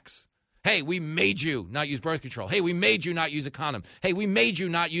have sex. Hey, we made you not use birth control. Hey, we made you not use a condom. Hey, we made you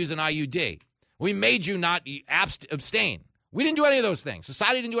not use an IUD. We made you not abstain. We didn't do any of those things.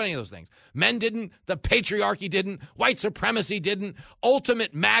 Society didn't do any of those things. Men didn't. The patriarchy didn't. White supremacy didn't.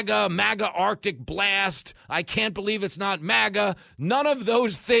 Ultimate MAGA Arctic blast. I can't believe it's not MAGA. None of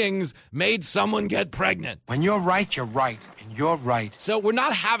those things made someone get pregnant. When you're right, you're right. And you're right. So we're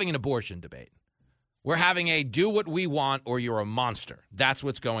not having an abortion debate. We're having a do what we want or you're a monster. That's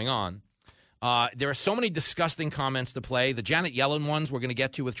what's going on. There are so many disgusting comments to play. The Janet Yellen ones we're going to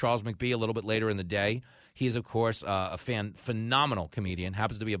get to with Charles McBee a little bit later in the day. He is, of course, a phenomenal comedian,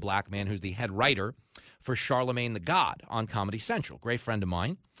 happens to be a black man who's the head writer for Charlemagne the God on Comedy Central. Great friend of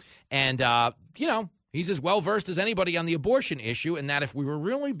mine. And, he's as well-versed as anybody on the abortion issue, and that if we were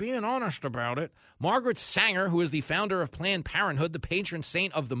really being honest about it, Margaret Sanger, who is the founder of Planned Parenthood, the patron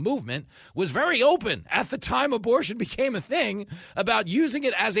saint of the movement, was very open at the time abortion became a thing about using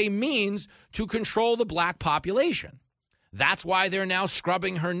it as a means to control the black population. That's why they're now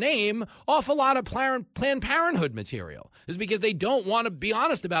scrubbing her name off a lot of Planned Parenthood material, is because they don't want to be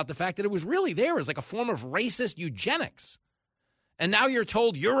honest about the fact that it was really there as like a form of racist eugenics. And now you're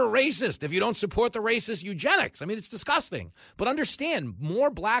told you're a racist if you don't support the racist eugenics. I mean, it's disgusting. But understand, more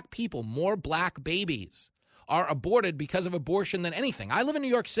black people, more black babies are aborted because of abortion than anything. I live in New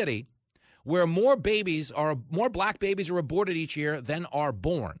York City, where more black babies are aborted each year than are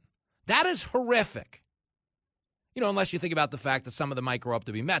born. That is horrific. Unless you think about the fact that some of them might grow up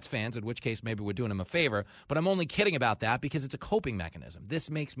to be Mets fans, in which case maybe we're doing them a favor. But I'm only kidding about that because it's a coping mechanism. This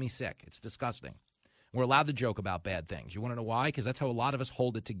makes me sick. It's disgusting. We're allowed to joke about bad things. You want to know why? Because that's how a lot of us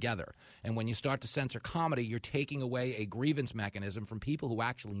hold it together. And when you start to censor comedy, you're taking away a grievance mechanism from people who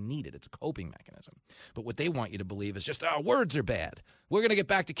actually need it. It's a coping mechanism. But what they want you to believe is just, words are bad. We're going to get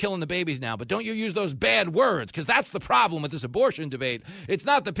back to killing the babies now, but don't you use those bad words, because that's the problem with this abortion debate. It's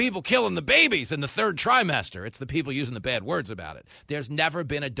not the people killing the babies in the third trimester. It's the people using the bad words about it. There's never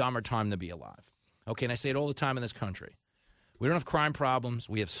been a dumber time to be alive. Okay, and I say it all the time in this country. We don't have crime problems.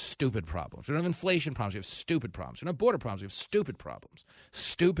 We have stupid problems. We don't have inflation problems. We have stupid problems. We don't have border problems. We have stupid problems.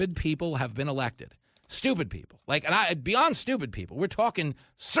 Stupid people have been elected. Stupid people. Beyond stupid people, we're talking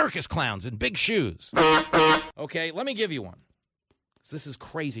circus clowns in big shoes. Okay, let me give you one. So this is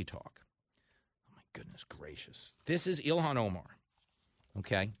crazy talk. Oh, my goodness gracious. This is Ilhan Omar.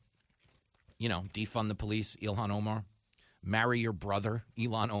 Okay? Defund the police, Ilhan Omar. Marry your brother,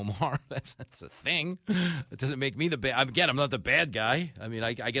 Ilhan Omar. That's a thing. That doesn't make me the bad. Again, I'm not the bad guy. I mean,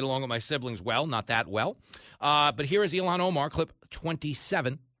 I get along with my siblings well, not that well. But here is Ilhan Omar, clip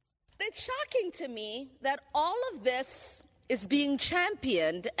 27. It's shocking to me that all of this is being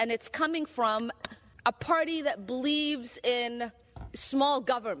championed, and it's coming from a party that believes in small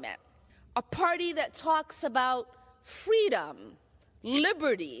government, a party that talks about freedom,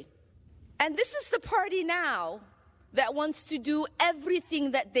 liberty. And this is the party now that wants to do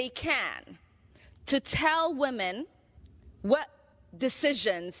everything that they can to tell women what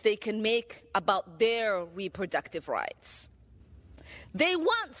decisions they can make about their reproductive rights. They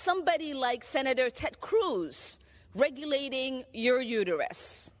want somebody like Senator Ted Cruz regulating your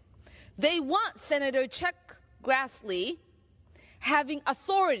uterus. They want Senator Chuck Grassley having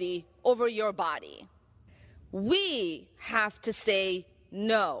authority over your body. We have to say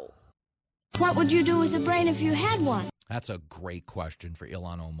no. What would you do with a brain if you had one? That's a great question for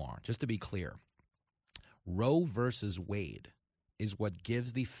Ilhan Omar. Just to be clear, Roe versus Wade is what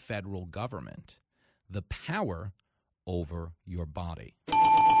gives the federal government the power over your body.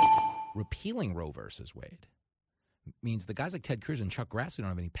 Repealing Roe versus Wade means the guys like Ted Cruz and Chuck Grassley don't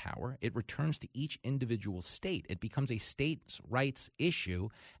have any power. It returns to each individual state. It becomes a states' rights issue,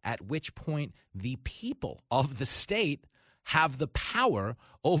 at which point the people of the state have the power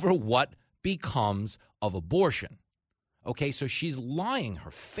over what becomes of abortion. Okay, so she's lying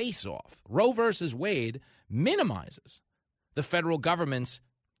her face off. Roe versus Wade minimizes the federal government's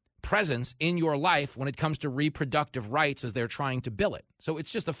presence in your life when it comes to reproductive rights as they're trying to bill it. So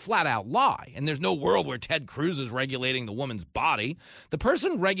it's just a flat-out lie. And there's no world where Ted Cruz is regulating the woman's body. The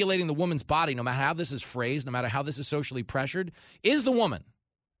person regulating the woman's body, no matter how this is phrased, no matter how this is socially pressured, is the woman.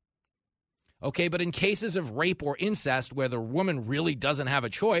 Okay, but in cases of rape or incest where the woman really doesn't have a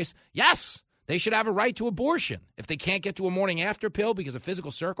choice, yes, they should have a right to abortion. If they can't get to a morning after pill because of physical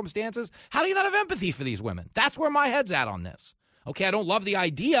circumstances, how do you not have empathy for these women? That's where my head's at on this. Okay, I don't love the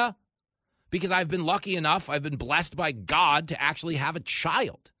idea because I've been lucky enough, I've been blessed by God to actually have a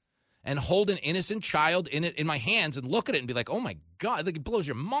child and hold an innocent child in my hands and look at it and be like, oh my God, like it blows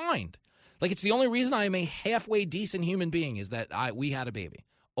your mind. Like it's the only reason I am a halfway decent human being is that we had a baby.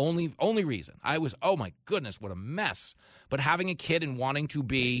 Only reason. I was, oh my goodness, what a mess. But having a kid and wanting to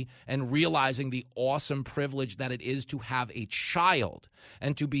be and realizing the awesome privilege that it is to have a child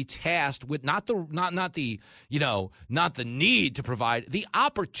and to be tasked with not the need to provide, the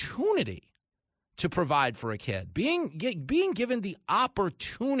opportunity to provide for a kid. Being given the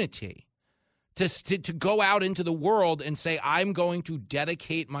opportunity to go out into the world and say, I'm going to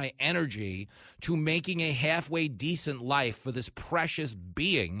dedicate my energy to making a halfway decent life for this precious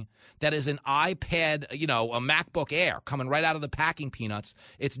being that is an iPad, a MacBook Air coming right out of the packing peanuts.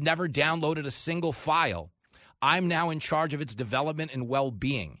 It's never downloaded a single file. I'm now in charge of its development and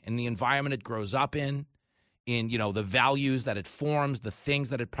well-being in the environment it grows up in the values that it forms, the things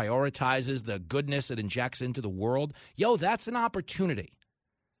that it prioritizes, the goodness it injects into the world. That's an opportunity.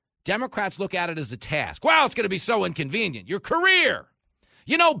 Democrats look at it as a task. Well, it's going to be so inconvenient. Your career.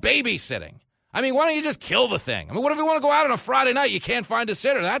 Babysitting. I mean, why don't you just kill the thing? I mean, what if you want to go out on a Friday night? You can't find a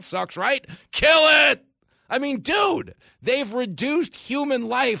sitter. That sucks, right? Kill it. I mean, dude, they've reduced human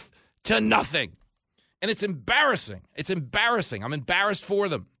life to nothing. And it's embarrassing. It's embarrassing. I'm embarrassed for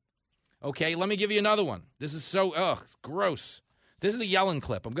them. Okay, let me give you another one. This is so, gross. This is the Yellen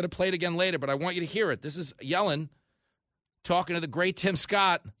clip. I'm going to play it again later, but I want you to hear it. This is Yellen talking to the great Tim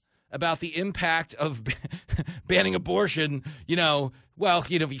Scott about the impact of banning abortion.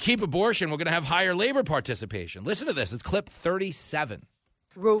 If you keep abortion, we're going to have higher labor participation. Listen to this. It's clip 37.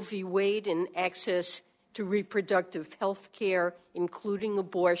 Roe v. Wade and access to reproductive health care, including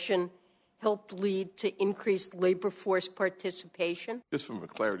abortion, helped lead to increased labor force participation. Just from a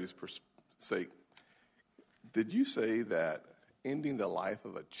clarity's sake, did you say that ending the life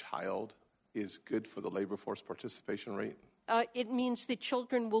of a child is good for the labor force participation rate? It means that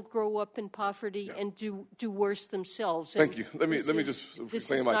children will grow up in poverty and do worse themselves. Thank you. Let me just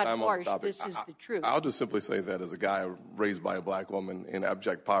claim my time on the topic. This is the truth. I'll just simply say that as a guy raised by a black woman in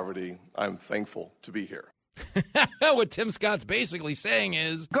abject poverty, I'm thankful to be here. What Tim Scott's basically saying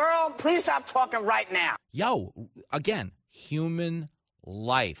is, girl, please stop talking right now. Again, human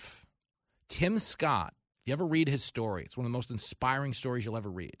life. Tim Scott, if you ever read his story, it's one of the most inspiring stories you'll ever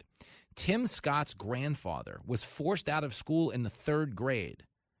read. Tim Scott's grandfather was forced out of school in the 3rd grade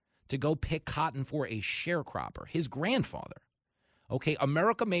to go pick cotton for a sharecropper. His grandfather. Okay,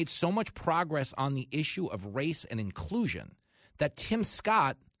 America made so much progress on the issue of race and inclusion that Tim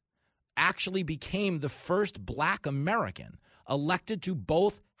Scott actually became the first black American elected to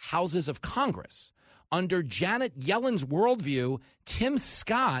both houses of Congress. Under Janet Yellen's worldview, Tim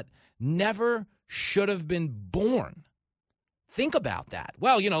Scott never should have been born. Think about that.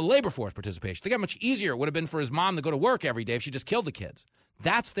 Well, labor force participation. Think how much easier it would have been for his mom to go to work every day if she just killed the kids.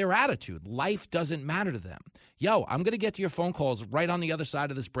 That's their attitude. Life doesn't matter to them. I'm going to get to your phone calls right on the other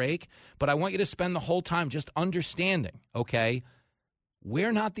side of this break, but I want you to spend the whole time just understanding, okay?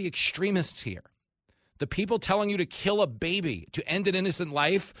 We're not the extremists here. The people telling you to kill a baby to end an innocent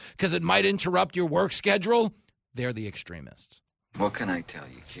life because it might interrupt your work schedule, they're the extremists. What can I tell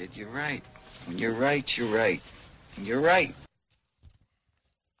you, kid? You're right. When you're right, you're right. And you're right.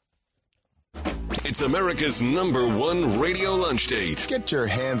 It's America's #1 radio lunch date. Get your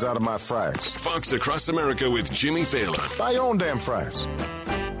hands out of my fries. Fox Across America with Jimmy Fallon. Buy your own damn fries.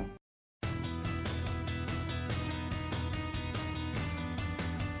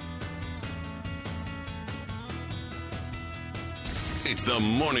 It's the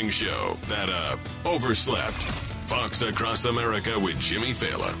morning show that overslept. Fox Across America with Jimmy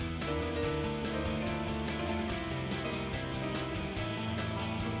Fallon.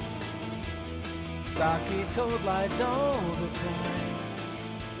 Psaki told lies all the time,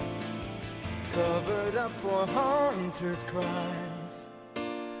 covered up for Hunter's crimes.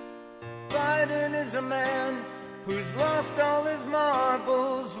 Biden is a man who's lost all his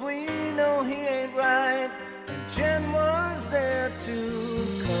marbles. We know he ain't right, and Jen was there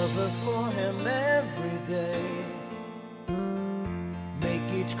to cover for him every day,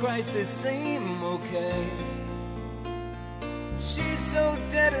 make each crisis seem okay. She's so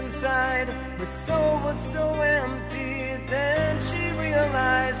dead inside, her soul was so empty. Then she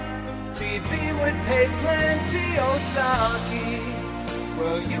realized TV would pay plenty. Oh, Psaki,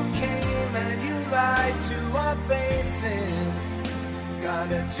 well, you came and you lied to our faces.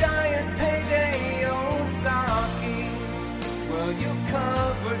 Got a giant payday, oh, Psaki. Well, you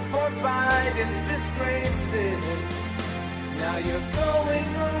covered for Biden's disgraces. Now you're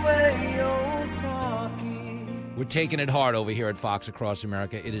going away, oh, Psaki. We're taking it hard over here at Fox Across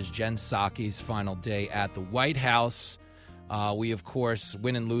America. It is Jen Psaki's final day at the White House. We, of course,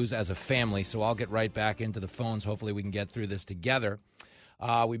 win and lose as a family, so I'll get right back into the phones. Hopefully we can get through this together.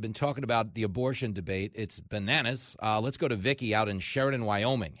 We've been talking about the abortion debate. It's bananas. Let's go to Vicky out in Sheridan,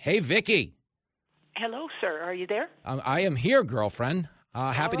 Wyoming. Hey, Vicky. Hello, sir. Are you there? I am here, girlfriend.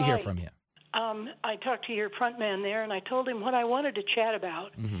 Happy to hear from you. I talked to your front man there, and I told him what I wanted to chat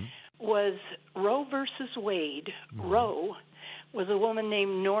about was Roe versus Wade. Roe was a woman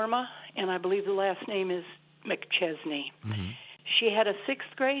named Norma, and I believe the last name is McChesney. She had a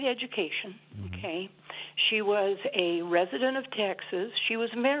sixth-grade education, okay? She was a resident of Texas. She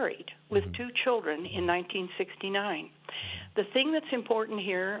was married with two children in 1969. The thing that's important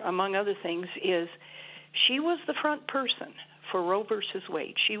here, among other things, is she was the front person for Roe versus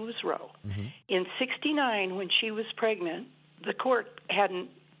Wade. She was Roe. In 69, when she was pregnant, the court hadn't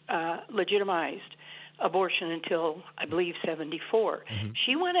legitimized abortion until, I believe, 74.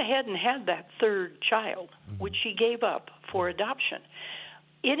 She went ahead and had that third child, which she gave up for adoption.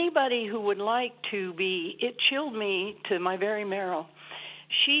 Anybody who would like to be, it chilled me to my very marrow.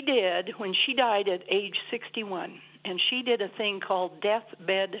 She did, when she died at age 61, and she did a thing called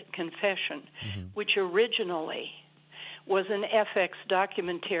Deathbed Confession, which originally was an FX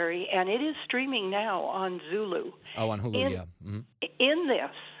documentary, and it is streaming now on Zulu. Oh, on Hulu, yeah.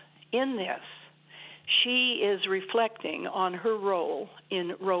 In this, she is reflecting on her role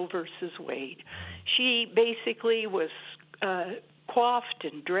in Roe versus Wade. She basically was coiffed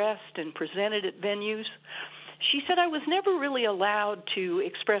and dressed and presented at venues. She said, I was never really allowed to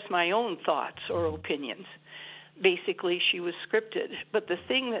express my own thoughts or opinions. Basically, she was scripted. But the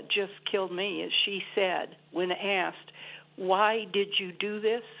thing that just killed me is she said, when asked, why did you do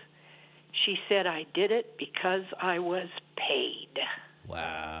this? She said, I did it because I was paid.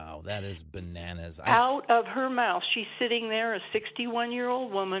 Wow, that is bananas. Out of her mouth. She's sitting there, a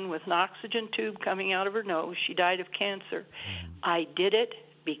 61-year-old woman with an oxygen tube coming out of her nose. She died of cancer. I did it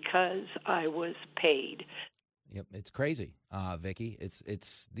because I was paid. Yep, it's crazy, Vicky.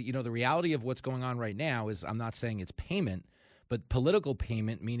 It's the reality of what's going on right now is, I'm not saying it's payment, but political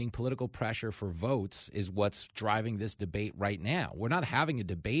payment, meaning political pressure for votes, is what's driving this debate right now. We're not having a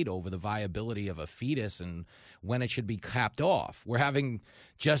debate over the viability of a fetus and when it should be capped off. We're having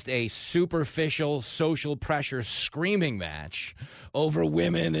just a superficial social pressure screaming match over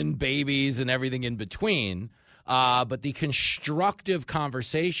women and babies and everything in between. But the constructive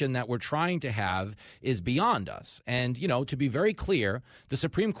conversation that we're trying to have is beyond us. And, to be very clear, the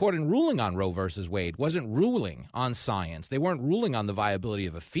Supreme Court in ruling on Roe versus Wade wasn't ruling on science. They weren't ruling on the viability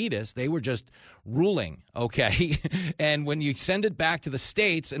of a fetus. They were just ruling, okay? And when you send it back to the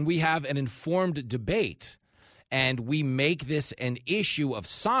states and we have an informed debate and we make this an issue of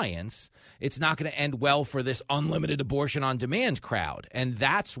science, it's not going to end well for this unlimited abortion on demand crowd. And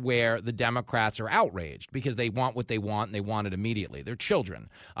that's where the Democrats are outraged, because they want what they want and they want it immediately. They're children.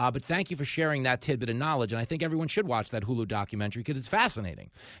 But thank you for sharing that tidbit of knowledge. And I think everyone should watch that Hulu documentary because it's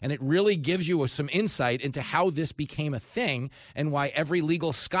fascinating. And it really gives you some insight into how this became a thing and why every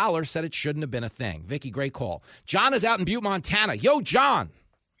legal scholar said it shouldn't have been a thing. Vicky, great call. John is out in Butte, Montana. Yo, John.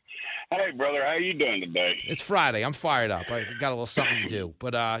 Hey, brother, how you doing today? It's Friday. I'm fired up. I got a little something to do.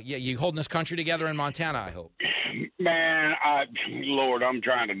 But, yeah, you holding this country together in Montana, I hope. Man, Lord, I'm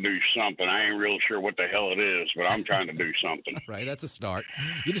trying to do something. I ain't real sure what the hell it is, but I'm trying to do something. Right, that's a start.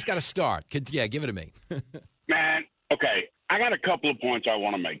 You just got to start. Yeah, give it to me. Man, okay, I got a couple of points I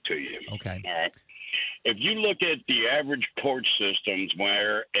want to make to you. Okay. All right. If you look at the average court systems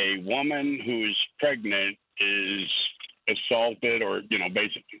where a woman who is pregnant is assaulted or,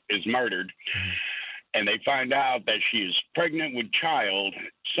 basically is murdered, and they find out that she is pregnant with child,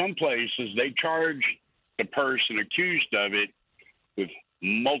 some places they charge the person accused of it with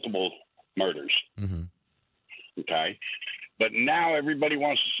multiple murders. Mm-hmm. Okay? But now everybody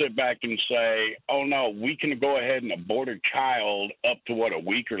wants to sit back and say, oh, no, we can go ahead and abort a child up to, a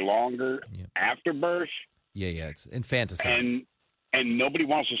week or longer after birth? Yeah, it's infanticide. And nobody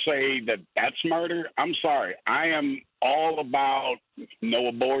wants to say that that's murder? I'm sorry. I am all about no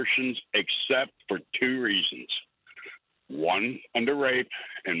abortions except for two reasons. One under rape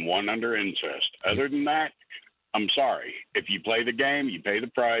and one under incest. Other than that, I'm sorry. If you play the game, you pay the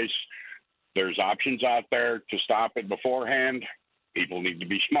price. There's options out there to stop it beforehand. People need to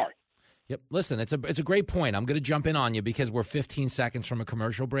be smart. Yep. Listen, it's a great point. I'm going to jump in on you because we're 15 seconds from a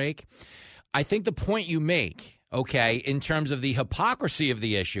commercial break. I think the point you make, okay, in terms of the hypocrisy of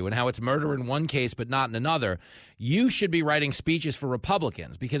the issue and how it's murder in one case but not in another, you should be writing speeches for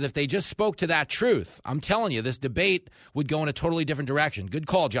Republicans because if they just spoke to that truth, I'm telling you, this debate would go in a totally different direction. Good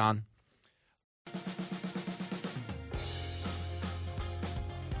call, John.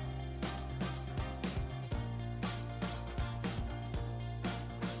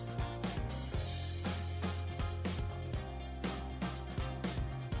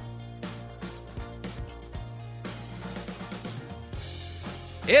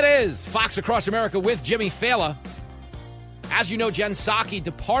 It is Fox Across America with Jimmy Fallon. As you know, Jen Psaki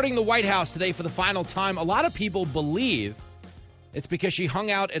departing the White House today for the final time. A lot of people believe it's because she hung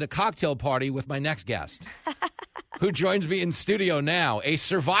out at a cocktail party with my next guest, who joins me in studio now, a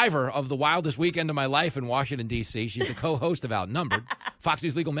survivor of the wildest weekend of my life in Washington, D.C. She's the co-host of Outnumbered, Fox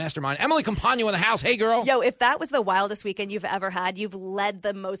News legal mastermind, Emily Compagno in the house. Hey, girl. Yo, if that was the wildest weekend you've ever had, you've led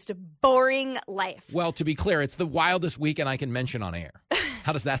the most boring life. Well, to be clear, it's the wildest weekend I can mention on air.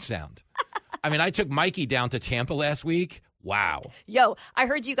 How does that sound? I mean, I took Mikey down to Tampa last week. Wow. Yo, I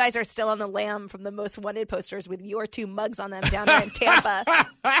heard you guys are still on the lam from the most wanted posters with your two mugs on them down there in Tampa.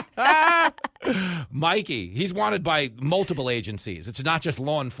 Mikey, he's wanted by multiple agencies. It's not just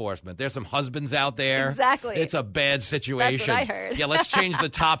law enforcement. There's some husbands out there. Exactly. It's a bad situation. That's what I heard. Yeah, let's change the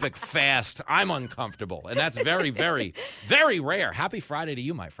topic fast. I'm uncomfortable. And that's very, very, very rare. Happy Friday to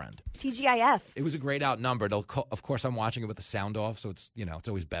you, my friend. TGIF. It was a great Outnumbered. Of course, I'm watching it with the sound off, so it's, it's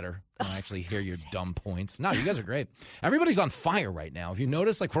always better when I actually hear your dumb points. No, you guys are great. Everybody's on fire right now. If you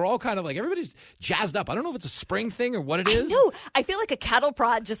notice, we're all kind of everybody's jazzed up. I don't know if it's a spring thing or what it is. No, I feel like a cattle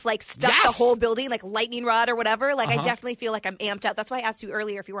prod just stuck the whole building, like lightning rod or whatever. I definitely feel like I'm amped up. That's why I asked you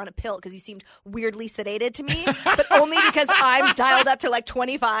earlier if you were on a pill, because you seemed weirdly sedated to me, but only because I'm dialed up to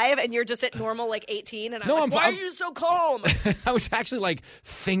 25 and you're just at normal 18. And why are you so calm? I was actually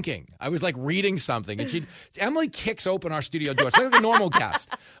thinking. I was reading something, and Emily kicks open our studio door. It's like a normal guest.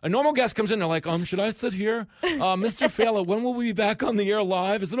 A normal guest comes in, they're like, should I sit here? Mr. Fallon, when will we be back on the air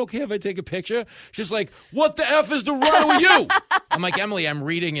live? Is it okay if I take a picture? She's like, what the F is the matter with you? I'm like, Emily, I'm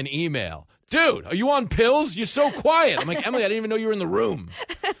reading an email. Dude, are you on pills? You're so quiet. I'm like, Emily, I didn't even know you were in the room.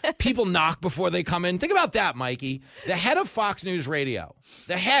 People knock before they come in. Think about that, Mikey. The head of Fox News Radio,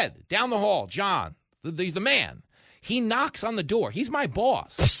 the head down the hall, John, he's the man. He knocks on the door. He's my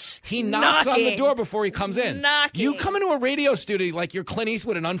boss. He knocks on the door before he comes in. Knocking. You come into a radio studio like you're Clint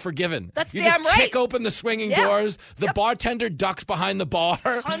Eastwood in Unforgiven. That's you damn just right. kick open the swinging doors. The bartender ducks behind the bar.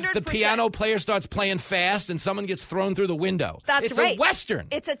 100%. The piano player starts playing fast, and someone gets thrown through the window. It's right. It's a Western.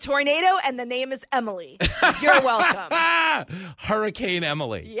 It's a tornado, and the name is Emily. You're welcome. Hurricane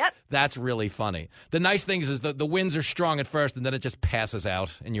Emily. Yep. That's really funny. The nice thing is the winds are strong at first, and then it just passes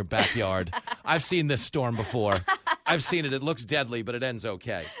out in your backyard. I've seen this storm before. I've seen it. It looks deadly, but it ends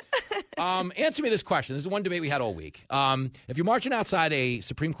okay. Answer me this question. This is one debate we had all week. If you're marching outside a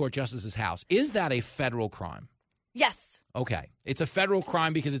Supreme Court justice's house, is that a federal crime? Yes. Okay. It's a federal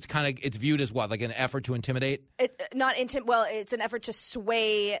crime because it's viewed as what? Like an effort to intimidate? It's an effort to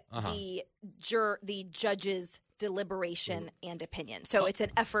sway the judge's deliberation and opinion. So it's an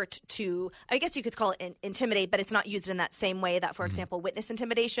effort to, I guess you could call it intimidate, but it's not used in that same way that, for example, witness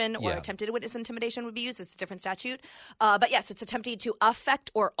intimidation or attempted witness intimidation would be used. It's a different statute. But yes, it's attempting to affect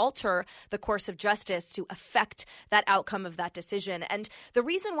or alter the course of justice to affect that outcome of that decision. And the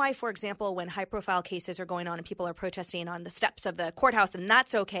reason why, for example, when high-profile cases are going on and people are protesting on the steps of the courthouse, and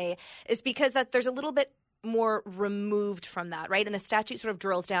that's okay, is because that there's a little bit more removed from that, right? And the statute sort of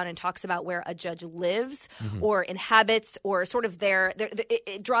drills down and talks about where a judge lives or inhabits, or sort of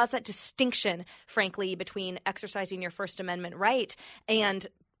it draws that distinction, frankly, between exercising your First Amendment right and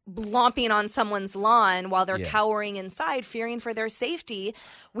blomping on someone's lawn while they're cowering inside, fearing for their safety.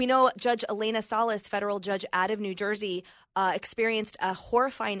 We know Judge Elena Salas, federal judge out of New Jersey, experienced a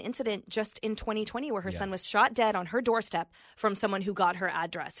horrifying incident just in 2020 where her son was shot dead on her doorstep from someone who got her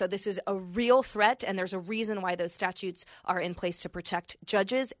address. So this is a real threat, and there's a reason why those statutes are in place to protect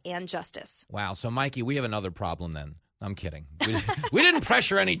judges and justice. Wow. So, Mikey, we have another problem then. I'm kidding. We didn't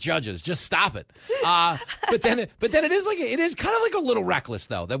pressure any judges. Just stop it. But then it is kind of like a little reckless,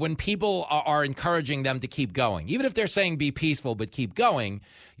 though, that when people are encouraging them to keep going, even if they're saying be peaceful but keep going,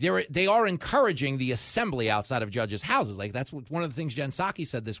 they are encouraging the assembly outside of judges' houses. Like that's one of the things Jen Psaki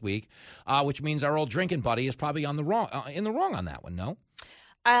said this week, which means our old drinking buddy is probably in the wrong on that one. No.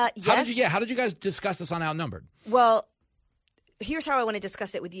 Yes. How did you guys discuss this on Outnumbered? Well, here's how I want to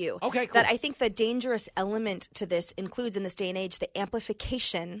discuss it with you. Okay, cool. That I think the dangerous element to this includes in this day and age the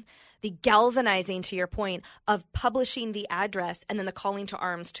amplification, the galvanizing, to your point, of publishing the address and then the calling to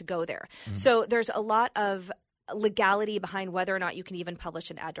arms to go there. Mm-hmm. So there's a lot of legality behind whether or not you can even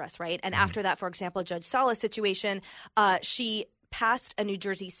publish an address, right? And after that, for example, Judge Sala's situation, she passed a New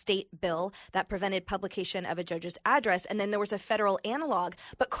Jersey state bill that prevented publication of a judge's address, and then there was a federal analog.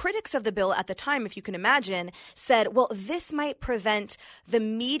 But critics of the bill at the time, if you can imagine, said, well, this might prevent the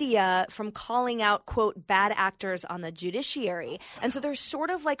media from calling out, quote, bad actors on the judiciary. And so there's sort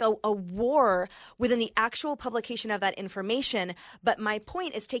of like a war within the actual publication of that information. But my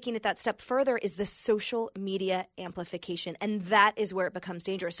point is taking it that step further is the social media amplification, and that is where it becomes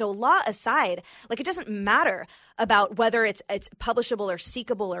dangerous. So law aside, like it doesn't matter about whether it's publishable or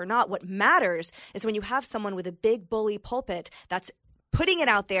seekable or not. What matters is when you have someone with a big bully pulpit that's putting it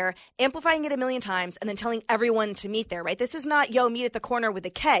out there, amplifying it a million times, and then telling everyone to meet there, right? This is not, meet at the corner with a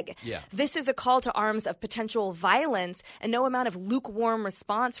keg. Yeah. This is a call to arms of potential violence, and no amount of lukewarm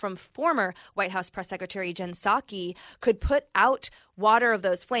response from former White House Press Secretary Jen Psaki could put out water of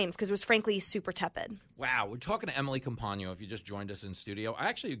those flames, because it was frankly super tepid. Wow. We're talking to Emily Campagno, if you just joined us in studio. I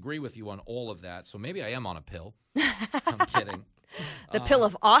actually agree with you on all of that, so maybe I am on a pill. I'm kidding. The pill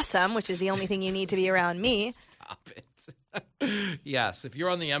of awesome, which is the only thing you need to be around me. Stop it. Yes, if you're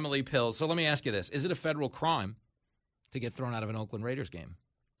on the Emily pill. So let me ask you this. Is it a federal crime to get thrown out of an Oakland Raiders game?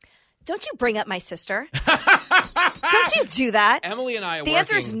 Don't you bring up my sister. Don't you do that. Emily and I are The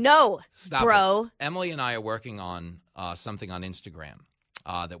answer is no, Stop bro. It. Emily and I are working on something on Instagram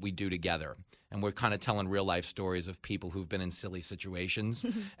that we do together. And we're kind of telling real-life stories of people who've been in silly situations.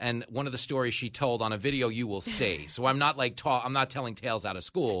 And one of the stories she told on a video you will see. So I'm not I'm not telling tales out of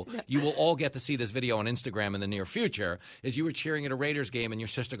school. No. You will all get to see this video on Instagram in the near future, is you were cheering at a Raiders game and your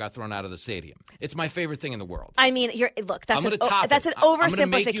sister got thrown out of the stadium. It's my favorite thing in the world. I mean, that's an oversimplification. I'm going to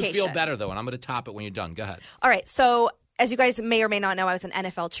make you feel better, though, and I'm going to top it when you're done. Go ahead. All right, so as you guys may or may not know, I was an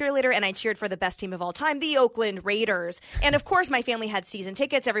NFL cheerleader, and I cheered for the best team of all time, the Oakland Raiders. And, of course, my family had season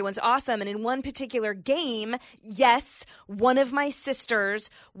tickets. Everyone's awesome. And in one particular game, yes, one of my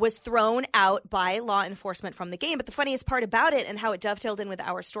sisters was thrown out by law enforcement from the game. But the funniest part about it and how it dovetailed in with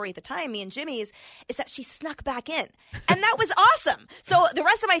our story at the time, me and Jimmy's, is that she snuck back in. And that was awesome. So the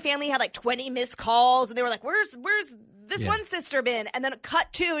rest of my family had like 20 missed calls, and they were like, where's this one sister been? And then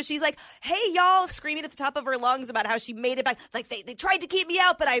cut to, she's like, hey, y'all, screaming at the top of her lungs about how she made it back. Like, they tried to keep me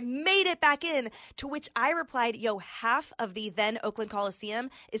out, but I made it back in. To which I replied, half of the then Oakland Coliseum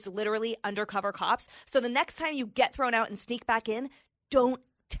is literally undercover cops. So the next time you get thrown out and sneak back in, don't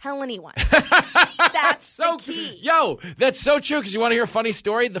tell anyone. That's so the key. That's so true, because you want to hear a funny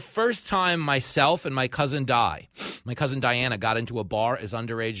story? The first time myself and my cousin Diana got into a bar as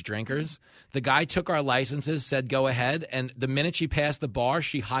underage drinkers, the guy took our licenses, said go ahead, and the minute she passed the bar,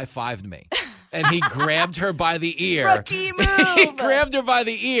 she high-fived me. And he grabbed her by the ear. Rookie move. He grabbed her by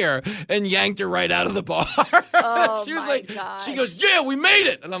the ear and yanked her right out of the bar. Oh, she was my gosh. She goes, yeah, we made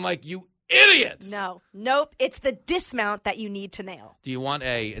it. And I'm like, you idiot. Nope. It's the dismount that you need to nail. Do you want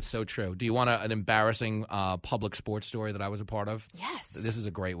it's so true. Do you want an embarrassing public sports story that I was a part of? Yes. This is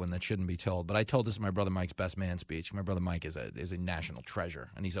a great one that shouldn't be told. But I told this in my brother Mike's best man speech. My brother Mike is a national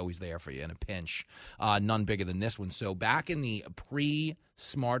treasure, and he's always there for you in a pinch. None bigger than this one. So back in the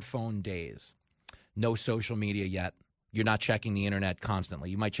pre-smartphone days, no social media yet. You're not checking the internet constantly.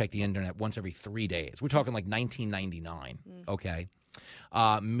 You might check the internet once every 3 days. We're talking like 1999, okay?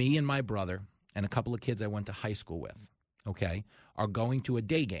 Me and my brother and a couple of kids I went to high school with, okay, are going to a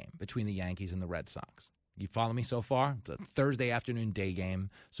day game between the Yankees and the Red Sox. You follow me so far? It's a Thursday afternoon day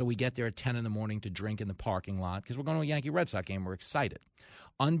game. So we get there at 10 in the morning to drink in the parking lot because we're going to a Yankee-Red Sox game. We're excited.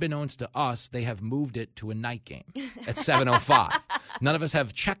 Unbeknownst to us, they have moved it to a night game at 7:05. None of us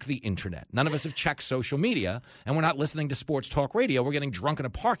have checked the internet. None of us have checked social media, and we're not listening to sports talk radio. We're getting drunk in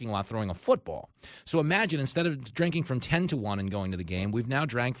a parking lot throwing a football. So imagine, instead of drinking from 10 to 1 and going to the game, we've now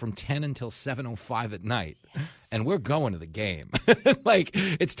drank from 10 until 7:05 at night. Yes. And we're going to the game.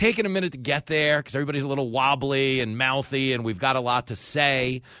 It's taken a minute to get there because everybody's a little wobbly and mouthy, and we've got a lot to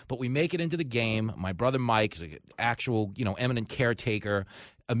say. But we make it into the game. My brother Mike is an actual, eminent caretaker.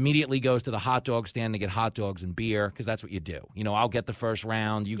 immediately goes to the hot dog stand to get hot dogs and beer because that's what you do. I'll get the first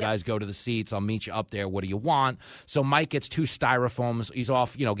round. You guys go to the seats. I'll meet you up there. What do you want? So Mike gets 2 styrofoams. He's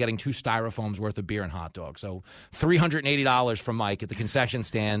off, getting 2 styrofoams worth of beer and hot dogs. So $380 from Mike at the concession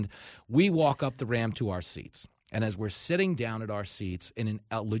stand. We walk up the ramp to our seats. And as we're sitting down at our seats in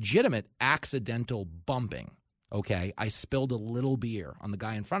a legitimate accidental bumping, okay, I spilled a little beer on the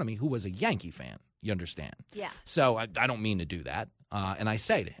guy in front of me who was a Yankee fan. You understand? Yeah. So I don't mean to do that. And I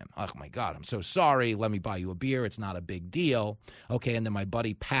say to him, oh, my God, I'm so sorry. Let me buy you a beer. It's not a big deal. Okay, and then my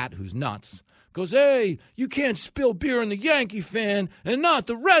buddy Pat, who's nuts, goes, hey, you can't spill beer on the Yankee fan and not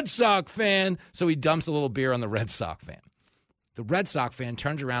the Red Sox fan. So he dumps a little beer on the Red Sox fan. The Red Sox fan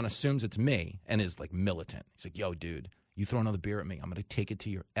turns around, assumes it's me, and is like militant. He's like, yo, dude, you throw another beer at me, I'm going to take it to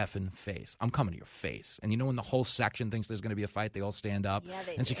your effing face. I'm coming to your face. And when the whole section thinks there's going to be a fight, they all stand up. Yeah,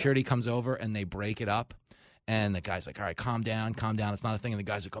 and security comes over, and they break it up. And the guy's like, all right, calm down. It's not a thing. And the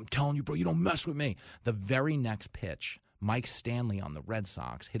guy's like, I'm telling you, bro, you don't mess with me. The very next pitch, Mike Stanley on the Red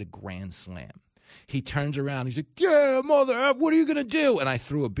Sox hit a grand slam. He turns around. He's like, yeah, mother, what are you going to do? And I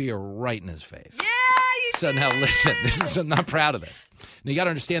threw a beer right in his face. Yeah, you So now listen, I'm not proud of this. Now you got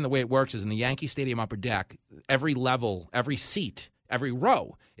to understand the way it works is in the Yankee Stadium upper deck, every level, every seat, every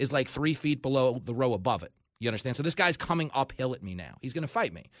row is like 3 feet below the row above it. You understand? So this guy's coming uphill at me now. He's going to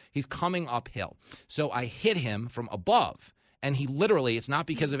fight me. He's coming uphill. So I hit him from above. And he literally, it's not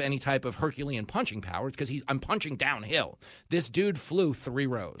because of any type of Herculean punching power. It's because I'm punching downhill. This dude flew 3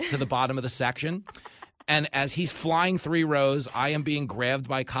 rows to the bottom of the section. And as he's flying 3 rows, I am being grabbed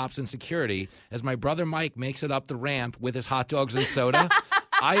by cops and security. As my brother Mike makes it up the ramp with his hot dogs and soda,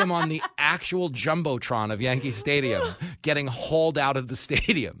 I am on the actual Jumbotron of Yankee Stadium getting hauled out of the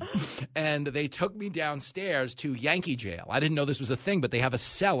stadium. And they took me downstairs to Yankee jail. I didn't know this was a thing, but they have a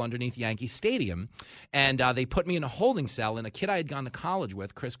cell underneath Yankee Stadium. And they put me in a holding cell. And a kid I had gone to college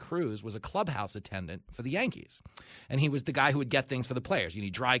with, Chris Cruz, was a clubhouse attendant for the Yankees. And he was the guy who would get things for the players. You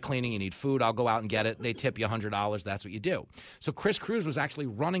need dry cleaning, you need food, I'll go out and get it. They tip you $100. That's what you do. So Chris Cruz was actually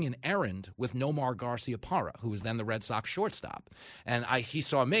running an errand with Nomar Garciaparra, who was then the Red Sox shortstop. And he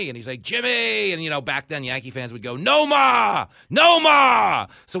saw me and he's like, Jimmy! And, back then Yankee fans would go, Nomar! Nomar!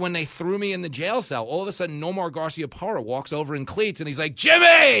 So when they threw me in the jail cell, all of a sudden Nomar Garciaparra walks over in cleats and he's like,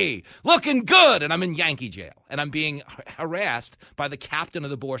 Jimmy! Looking good! And I'm in Yankee jail. And I'm being harassed by the captain of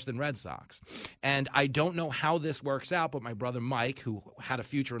the Boston Red Sox. And I don't know how this works out, but my brother Mike, who had a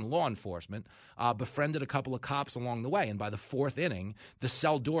future in law enforcement, befriended a couple of cops along the way. And by the 4th inning, the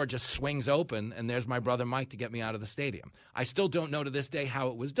cell door just swings open, and there's my brother Mike to get me out of the stadium. I still don't know to this day how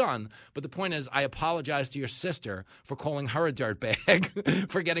it was done, but the point is I apologize to your sister for calling her a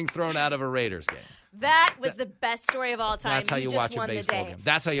dirtbag for getting thrown out of a Raiders game. That was the best story of all time. That's how you watch a baseball game.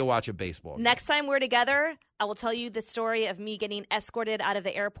 That's how you watch a baseball game. Next time we're together, I will tell you the story of me getting escorted out of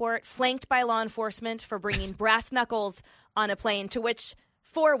the airport, flanked by law enforcement for bringing brass knuckles on a plane,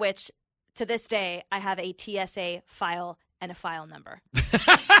 for which, to this day, I have a TSA file and a file number.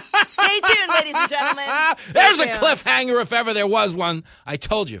 Stay tuned, ladies and gentlemen. There's a cliffhanger if ever there was one. I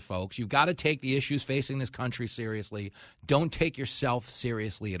told you, folks, you've got to take the issues facing this country seriously. Don't take yourself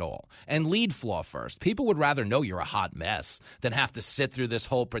seriously at all. And lead flaw first. People would rather know you're a hot mess than have to sit through this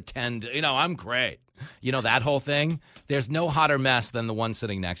whole pretend, I'm great. That whole thing? There's no hotter mess than the one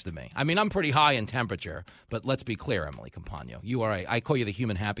sitting next to me. I mean, I'm pretty high in temperature, but let's be clear, Emily Campagno. You are I call you the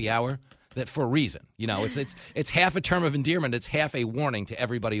human happy hour. That for a reason, it's half a term of endearment. It's half a warning to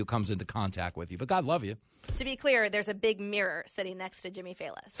everybody who comes into contact with you. But God love you. To be clear, there's a big mirror sitting next to Jimmy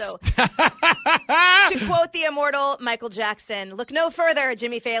Fallon. So, to quote the immortal Michael Jackson, look no further,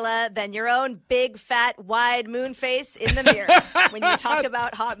 Jimmy Fallon, than your own big, fat, wide moon face in the mirror when you talk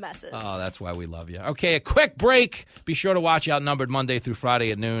about hot messes. Oh, that's why we love you. Okay, a quick break. Be sure to watch Outnumbered Monday through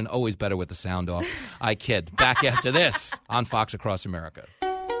Friday at noon. Always better with the sound off. I kid. Back after this on Fox Across America.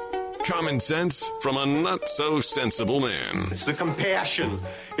 Common sense from a not-so-sensible man. It's the compassion.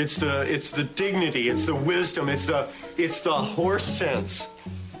 It's the dignity. It's the wisdom. It's the horse sense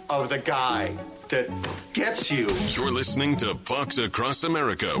of the guy that gets you. You're listening to Fox Across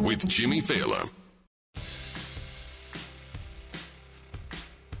America with Jimmy Fallon.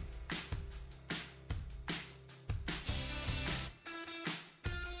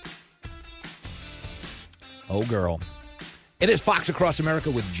 Oh, girl. It is Fox Across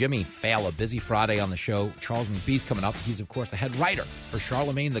America with Jimmy Fallon. Busy Friday on the show. Charles McBee's coming up. He's, of course, the head writer for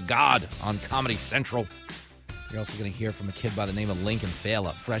Charlemagne the God on Comedy Central. You're also going to hear from a kid by the name of Lincoln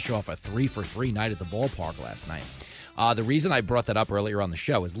Fallon, fresh off a 3-for-3 night at the ballpark last night. The reason I brought that up earlier on the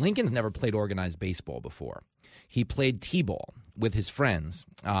show is Lincoln's never played organized baseball before. He played t-ball. with his friends,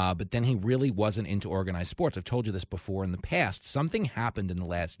 but then he really wasn't into organized sports. I've told you this before in the past. Something happened in the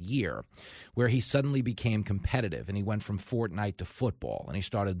last year where he suddenly became competitive, and he went from Fortnite to football, and he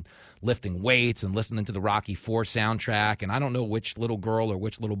started lifting weights and listening to the Rocky IV soundtrack, and I don't know which little girl or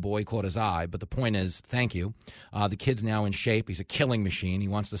which little boy caught his eye, but the point is, thank you. The kid's now in shape. He's a killing machine. He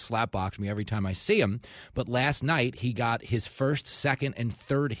wants to slapbox me every time I see him, but last night he got his first, second, and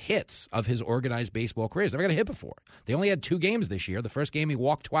third hits of his organized baseball career. He's never got a hit before. They only had 2 games this year. The first game he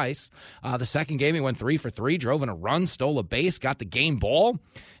walked twice. The second game he went 3 for 3, drove in a run, stole a base, got the game ball.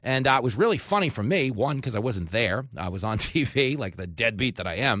 And it was really funny for me, 1, because I wasn't there. I was on TV like the deadbeat that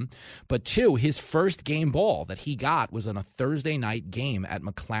I am. But 2, his first game ball that he got was on a Thursday night game at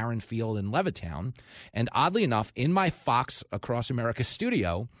McLaren Field in Levittown. And oddly enough, in my Fox Across America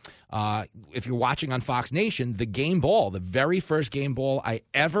studio, if you're watching on Fox Nation, the game ball, the very first game ball I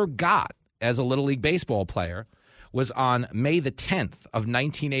ever got as a Little League baseball player was on May the 10th of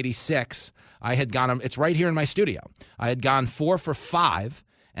 1986. I had gone, it's right here in my studio. I had gone 4 for 5,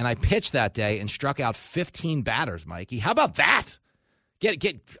 and I pitched that day and struck out 15 batters, Mikey. How about that? I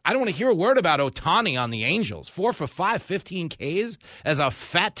don't want to hear a word about Ohtani on the Angels. 4 for 5, 15 Ks as a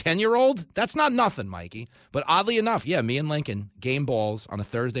fat 10-year-old? That's not nothing, Mikey. But oddly enough, yeah, me and Lincoln, game balls on a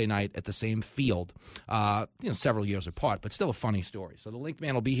Thursday night at the same field, several years apart, but still a funny story. So the Link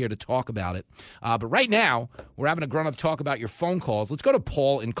Man will be here to talk about it. But right now, we're having a grown-up talk about your phone calls. Let's go to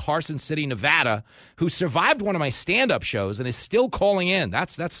Paul in Carson City, Nevada, who survived one of my stand-up shows and is still calling in.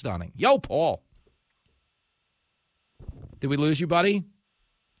 That's stunning. Yo, Paul. Did we lose you, buddy?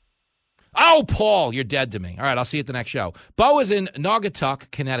 Oh, Paul, you're dead to me. All right, I'll see you at the next show. Bo is in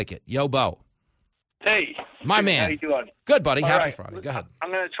Naugatuck, Connecticut. Yo, Bo. Hey. My man. How you doing? Good, buddy. All Happy right. Friday. Go ahead. I'm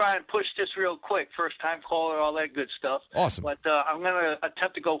going to try and push this real quick. First time caller, all that good stuff. Awesome. But I'm going to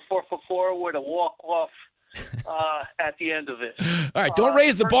attempt to go 4 for 4 with a walk-off at the end of it. All right, don't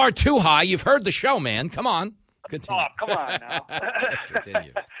raise the bar too high. You've heard the show, man. Come on. Continue. Oh, come on now.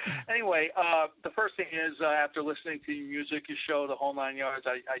 Continue. Anyway, the first thing is after listening to your music, your show, the whole 9 yards,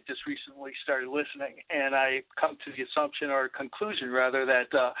 I just recently started listening, and I come to the assumption or conclusion, rather,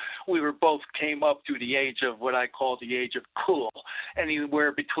 that we were both came up through the age of what I call the age of cool,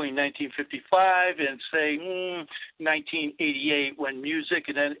 anywhere between 1955 and, say, 1988, when music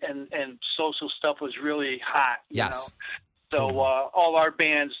and social stuff was really hot. Yes. You know? So all our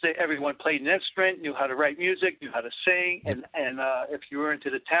bands, everyone played an instrument, knew how to write music, knew how to sing, and if you were into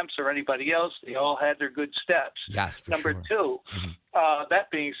the Temps or anybody else, they all had their good steps. Yes, for Number sure. 2,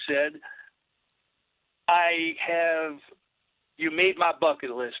 that being said, you made my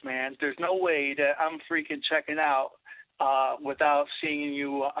bucket list, man. There's no way that I'm freaking checking out without seeing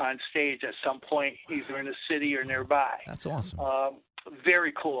you on stage at some point, either in the city or nearby. That's awesome.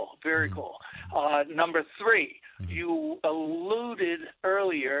 Very cool, very cool. Number 3, you alluded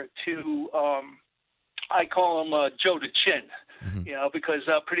earlier to, I call him Joe the Chin, because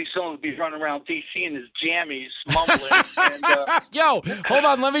pretty soon he'll be running around D.C. in his jammies mumbling. And, Yo, hold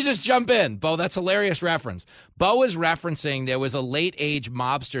on. Let me just jump in. Bo, that's a hilarious reference. Bo is referencing there was a late-age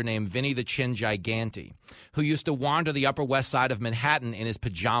mobster named Vinny the Chin Gigante who used to wander the Upper West Side of Manhattan in his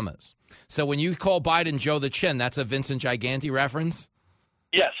pajamas. So when you call Biden Joe the Chin, that's a Vincent Gigante reference?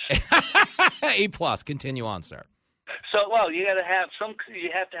 Yes. A+. Continue on, sir. So, well, you have to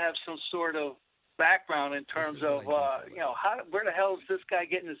have some sort of background in terms of, where the hell is this guy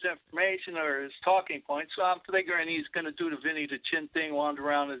getting his information or his talking points? So I'm figuring he's going to do the Vinny the Chin thing, wander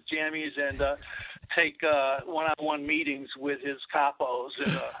around his jammies, and take one-on-one meetings with his capos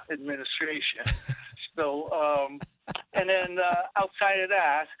in administration. So, and then outside of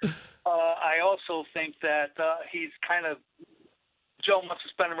that, I also think that he's kind of, Joe must have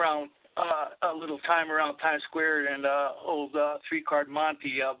spent around a little time around Times Square and old 3-card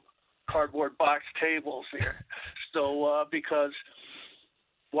Monte cardboard box tables here. So because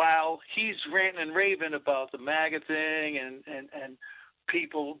while he's ranting and raving about the MAGA thing and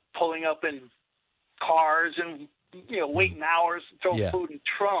people pulling up in cars and waiting hours to throw food in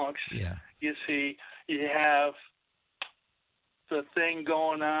trunks, you see, you have the thing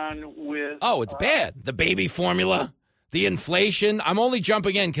going on with it's bad. The baby formula. The inflation. I'm only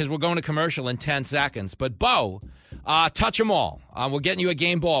jumping in because we're going to commercial in 10 seconds. But, Bo, touch them all. We're getting you a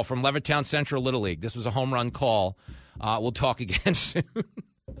game ball from Levittown Central Little League. This was a home run call. We'll talk again soon.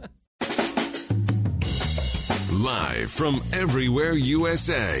 Live from everywhere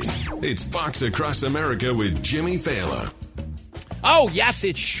USA, it's Fox Across America with Jimmy Fallon. Oh, yes,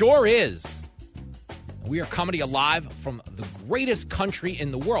 it sure is. We are coming to you live from the greatest country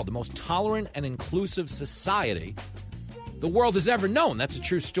in the world, the most tolerant and inclusive society the world has ever known. That's a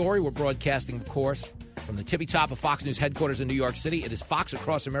true story. We're broadcasting, of course, From the tippy top of Fox News headquarters in New York City, it is Fox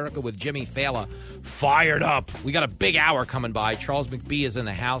Across America with Jimmy Fallon. Fired up. We got a big hour coming by. Charles McBee is in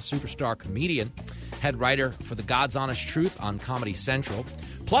the house, superstar comedian, head writer for The God's Honest Truth on Comedy Central.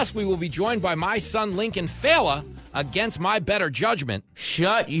 Plus, we will be joined by my son, Lincoln Fallon, against my better judgment.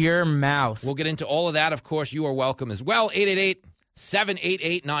 Shut your mouth. We'll get into all of that. Of course, you are welcome as well.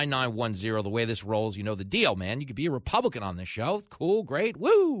 888-788-9910. The way this rolls, you know the deal, man. You could be a Republican on this show. Cool, great,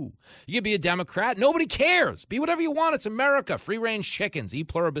 woo. You could be a Democrat. Nobody cares. Be whatever you want. It's America. Free-range chickens. E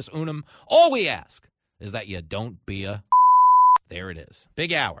pluribus unum. All we ask is that you don't be a... There it is.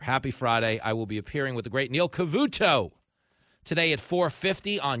 Big hour. Happy Friday. I will be appearing with the great Neil Cavuto today at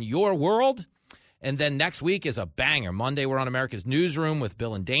 4:50 on Your World. And then next week is a banger. Monday, we're on America's Newsroom with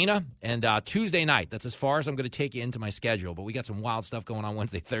Bill and Dana. And Tuesday night, that's as far as I'm going to take you into my schedule. But we got some wild stuff going on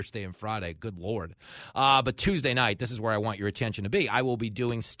Wednesday, Thursday, and Friday. Good Lord. But Tuesday night, this is where I want your attention to be. I will be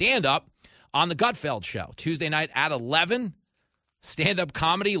doing stand-up on The Gutfeld Show. Tuesday night at 11, stand-up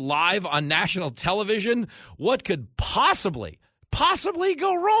comedy live on national television. What could possibly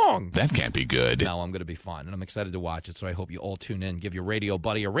go wrong? That can't be good. No, I'm going to be fun, and I'm excited to watch it, so I hope you all tune in. Give your radio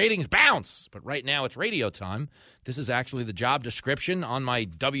buddy a ratings bounce. But right now, it's radio time. This is actually the job description on my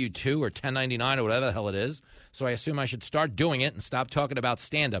W-2 or 1099 or whatever the hell it is, so I assume I should start doing it and stop talking about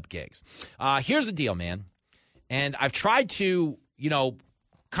stand-up gigs. Here's the deal, man, and I've tried to,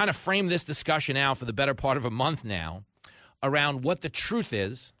 kind of frame this discussion out for the better part of a month now around what the truth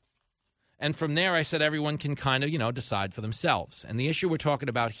is. And from there, I said everyone can kind of, decide for themselves. And the issue we're talking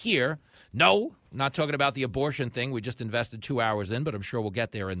about here, no, I'm not talking about the abortion thing we just invested 2 hours in, but I'm sure we'll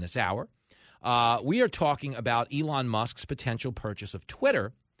get there in this hour. We are talking about Elon Musk's potential purchase of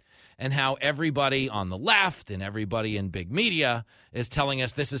Twitter and how everybody on the left and everybody in big media is telling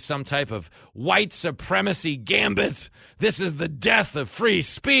us this is some type of white supremacy gambit. This is the death of free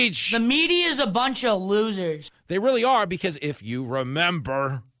speech. The media is a bunch of losers. They really are, because if you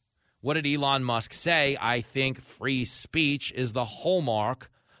remember... What did Elon Musk say? I think free speech is the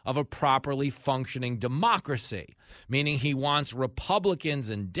hallmark of a properly functioning democracy, meaning he wants Republicans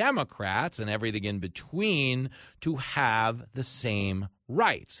and Democrats and everything in between to have the same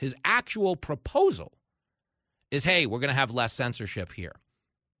rights. His actual proposal is, hey, we're going to have less censorship here.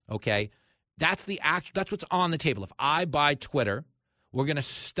 Okay? That's what's on the table. If I buy Twitter, we're going to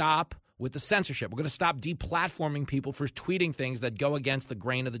stop with the censorship. We're going to stop deplatforming people for tweeting things that go against the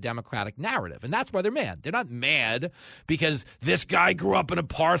grain of the Democratic narrative. And that's why they're mad. They're not mad because this guy grew up in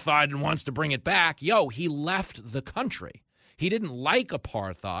apartheid and wants to bring it back. He left the country. He didn't like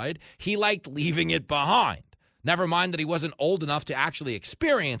apartheid. He liked leaving it behind. Never mind that he wasn't old enough to actually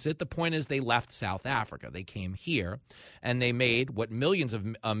experience it. The point is they left South Africa. They came here, and they made what millions of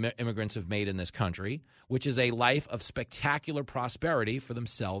immigrants have made in this country, which is a life of spectacular prosperity for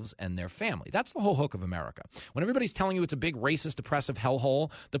themselves and their family. That's the whole hook of America. When everybody's telling you it's a big racist, oppressive hellhole,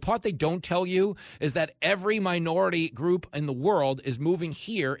 the part they don't tell you is that every minority group in the world is moving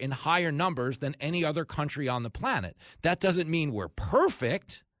here in higher numbers than any other country on the planet. That doesn't mean we're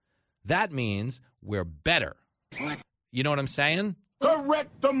perfect. That means we're better. What? You know what I'm saying?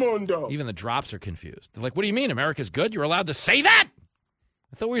 Correctamundo. Even the drops are confused. They're like, what do you mean? America's good? You're allowed to say that?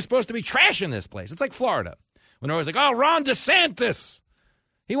 I thought we were supposed to be trashing this place. It's like Florida. When they're always like, oh, Ron DeSantis.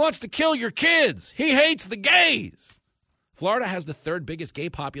 He wants to kill your kids. He hates the gays. Florida has the third biggest gay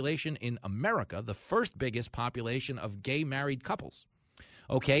population in America, the first biggest population of gay married couples.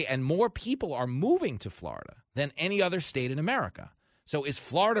 Okay, and more people are moving to Florida than any other state in America. So is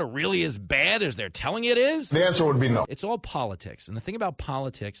Florida really as bad as they're telling it is? The answer would be no. It's all politics. And the thing about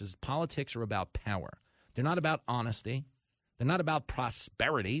politics is politics are about power. They're not about honesty. They're not about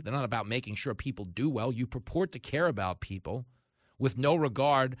prosperity. They're not about making sure people do well. You purport to care about people with no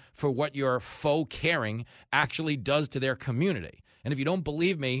regard for what your faux caring actually does to their community. And if you don't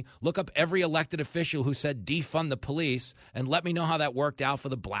believe me, look up every elected official who said defund the police and let me know how that worked out for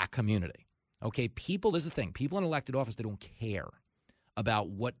the black community. Okay, people, there's the thing. People in elected office, they don't care about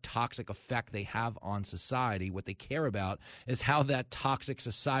what toxic effect they have on society. What they care about is how that toxic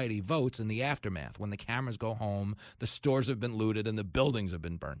society votes in the aftermath, when the cameras go home, the stores have been looted, and the buildings have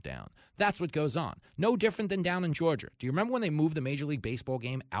been burnt down. That's what goes on. No different than down in Georgia. Do you remember when they moved the Major League Baseball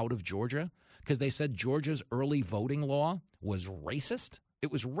game out of Georgia? Because they said Georgia's early voting law was racist?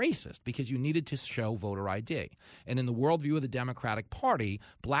 It was racist because you needed to show voter ID. And in the worldview of the Democratic Party,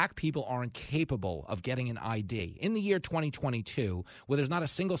 black people aren't capable of getting an ID. In the year 2022, where there's not a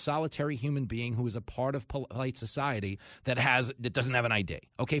single solitary human being who is a part of polite society that doesn't have an ID.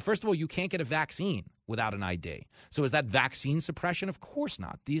 Okay, first of all, you can't get a vaccine without an ID. So is that vaccine suppression? Of course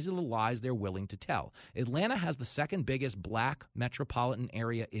not. These are the lies they're willing to tell. Atlanta has the second biggest black metropolitan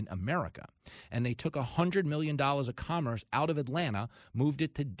area in America, and they took $100 million of commerce out of Atlanta, moved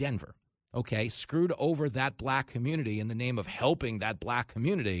it to Denver. Okay, screwed over that black community in the name of helping that black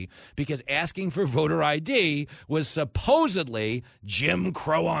community because asking for voter ID was supposedly Jim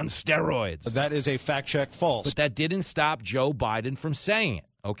Crow on steroids. That is a fact check false. But that didn't stop Joe Biden from saying it,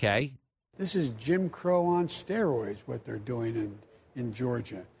 okay? This is Jim Crow on steroids, what they're doing in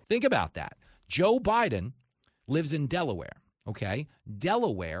Georgia. Think about that. Joe Biden lives in Delaware, okay?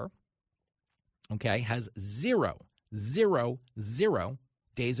 Delaware, okay, has zero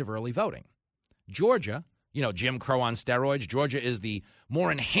days of early voting. Georgia, Jim Crow on steroids. Georgia is the more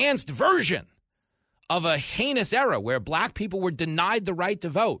enhanced version of a heinous era where black people were denied the right to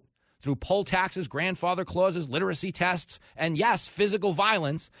vote through poll taxes, grandfather clauses, literacy tests, and yes, physical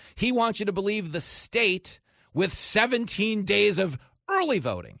violence. He wants you to believe the state with 17 days of early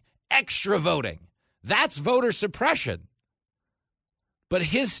voting, extra voting. That's voter suppression. But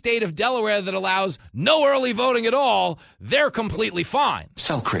his state of Delaware that allows no early voting at all, they're completely fine.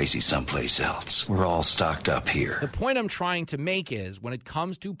 Sell crazy someplace else. We're all stocked up here. The point I'm trying to make is when it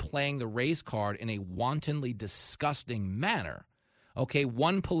comes to playing the race card in a wantonly disgusting manner, okay,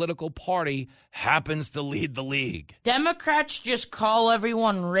 one political party happens to lead the league. Democrats just call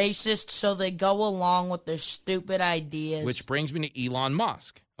everyone racist so they go along with their stupid ideas. Which brings me to Elon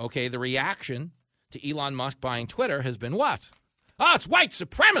Musk. Okay, the reaction to Elon Musk buying Twitter has been what? Oh, it's white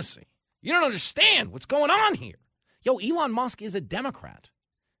supremacy. You don't understand what's going on here. Yo, Elon Musk is a Democrat.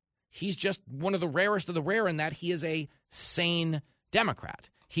 He's just one of the rarest of the rare in that he is a sane Democrat.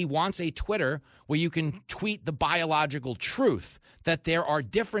 He wants a Twitter where you can tweet the biological truth that there are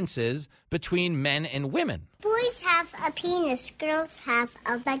differences between men and women. Boys have a penis, girls have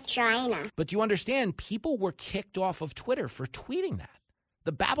a vagina. But you understand, people were kicked off of Twitter for tweeting that.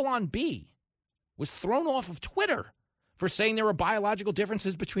 The Babylon Bee was thrown off of Twitter for saying there are biological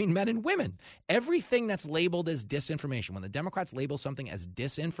differences between men and women. Everything that's labeled as disinformation, when the Democrats label something as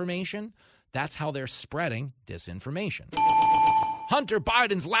disinformation, that's how they're spreading disinformation. Hunter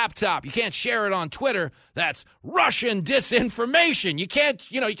Biden's laptop, you can't share it on Twitter. That's Russian disinformation. You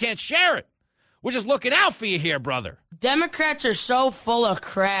can't share it. We're just looking out for you here, brother. Democrats are so full of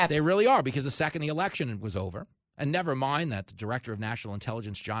crap. They really are, because the second the election was over, and never mind that the Director of National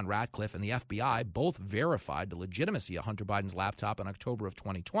Intelligence, John Ratcliffe, and the FBI both verified the legitimacy of Hunter Biden's laptop in October of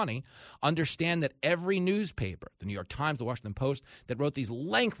 2020, understand that every newspaper, the New York Times, the Washington Post, that wrote these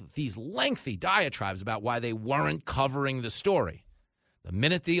lengthy diatribes about why they weren't covering the story. The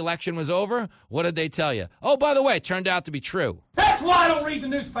minute the election was over, what did they tell you? Oh, by the way, it turned out to be true. That's why I don't read the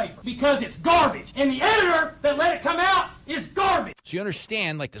newspaper, because it's garbage. And the editor that let it come out is garbage. So you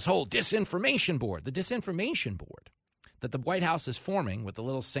understand, like this whole disinformation board, the disinformation board that the White House is forming with the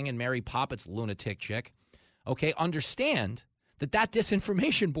little singing Mary Poppins lunatic chick, okay, understand that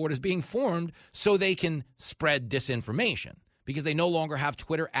disinformation board is being formed so they can spread disinformation because they no longer have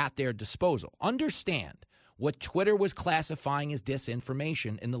Twitter at their disposal. Understand what Twitter was classifying as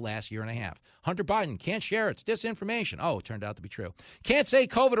disinformation in the last year and a half. Hunter Biden can't share it. It's disinformation. Oh, it turned out to be true. Can't say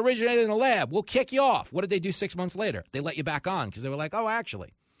COVID originated in a lab. We'll kick you off. What did they do 6 months later? They let you back on because they were like, oh,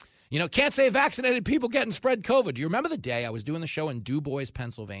 actually. Can't say vaccinated people getting spread COVID. Do you remember the day I was doing the show in Du Bois,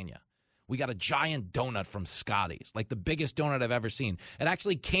 Pennsylvania? We got a giant donut from Scotty's, like the biggest donut I've ever seen. It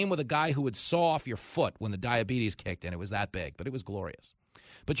actually came with a guy who would saw off your foot when the diabetes kicked in. It was that big, but it was glorious.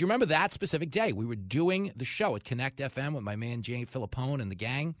 But you remember that specific day? We were doing the show at Connect FM with my man Jay Filippone and the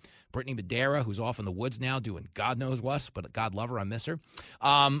gang. Brittany Madera, who's off in the woods now doing God knows what, but God love her, I miss her.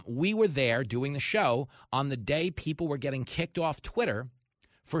 We were there doing the show on the day people were getting kicked off Twitter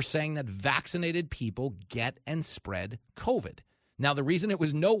for saying that vaccinated people get and spread COVID. Now, the reason it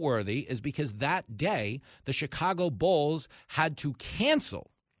was noteworthy is because that day the Chicago Bulls had to cancel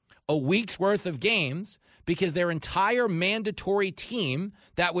a week's worth of games because their entire mandatory team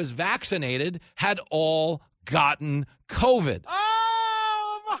that was vaccinated had all gotten COVID.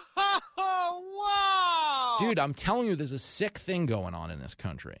 Oh, wow. Dude, I'm telling you, there's a sick thing going on in this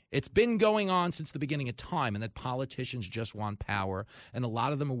country. It's been going on since the beginning of time, and that politicians just want power, and a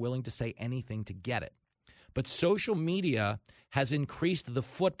lot of them are willing to say anything to get it. But social media has increased the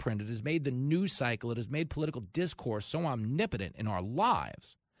footprint. It has made the news cycle. It has made political discourse so omnipotent in our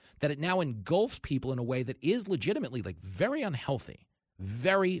lives that it now engulfs people in a way that is legitimately very unhealthy.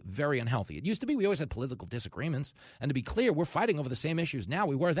 Very, very unhealthy. It used to be we always had political disagreements. And to be clear, we're fighting over the same issues now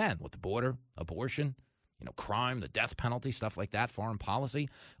we were then with the border, abortion, crime, the death penalty, stuff like that, foreign policy,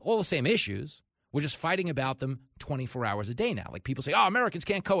 all the same issues. We're just fighting about them 24 hours a day now. Like people say, oh, Americans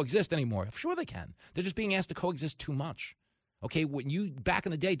can't coexist anymore. Sure they can. They're just being asked to coexist too much. Okay, when you back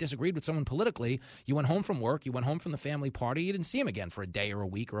in the day disagreed with someone politically, you went home from work, you went home from the family party, you didn't see them again for a day or a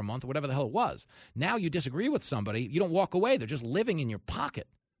week or a month or whatever the hell it was. Now you disagree with somebody, you don't walk away. They're just living in your pocket.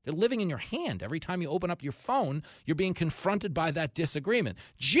 They're living in your hand. Every time you open up your phone, you're being confronted by that disagreement.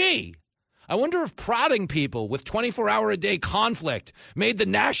 Gee, I wonder if prodding people with 24-hour-a-day conflict made the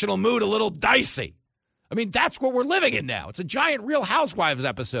national mood a little dicey. I mean, that's what we're living in now. It's a giant Real Housewives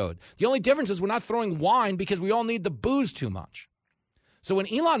episode. The only difference is we're not throwing wine because we all need the booze too much. So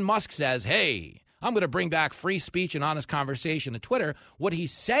when Elon Musk says, hey, I'm going to bring back free speech and honest conversation to Twitter, what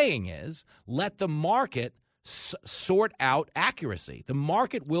he's saying is let the market sort out accuracy. The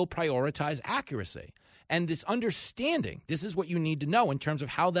market will prioritize accuracy. And this understanding, this is what you need to know in terms of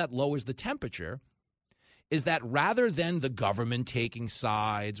how that lowers the temperature, is that rather than the government taking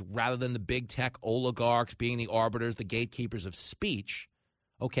sides, rather than the big tech oligarchs being the arbiters, the gatekeepers of speech,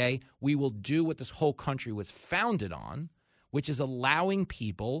 okay, we will do what this whole country was founded on, which is allowing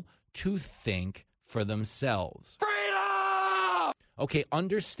people to think for themselves. Freedom! Okay,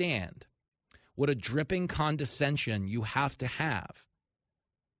 understand what a dripping condescension you have to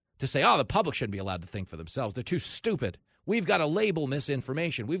say, oh, the public shouldn't be allowed to think for themselves. They're too stupid. We've got to label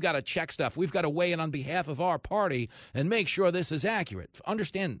misinformation. We've got to check stuff. We've got to weigh in on behalf of our party and make sure this is accurate.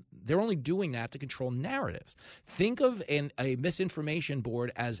 Understand, they're only doing that to control narratives. Think of a misinformation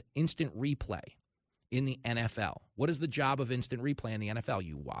board as instant replay in the NFL. What is the job of instant replay in the NFL?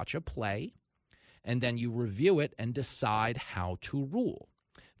 You watch a play, and then you review it and decide how to rule.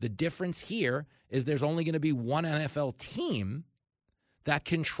 The difference here is there's only going to be one NFL team that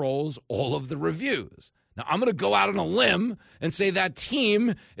controls all of the reviews. Now, I'm going to go out on a limb and say that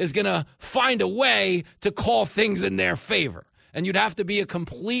team is going to find a way to call things in their favor. And you'd have to be a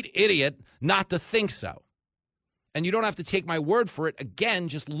complete idiot not to think so. And you don't have to take my word for it. Again,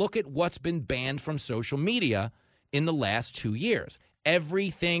 just look at what's been banned from social media in the last 2 years.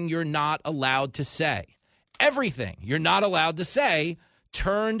 Everything you're not allowed to say, everything you're not allowed to say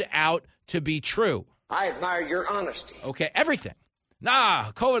turned out to be true. I admire your honesty. Okay, everything.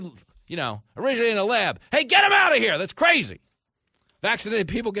 Nah, COVID, originated in a lab. Hey, get him out of here. That's crazy. Vaccinated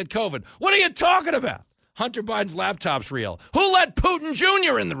people get COVID. What are you talking about? Hunter Biden's laptop's real. Who let Putin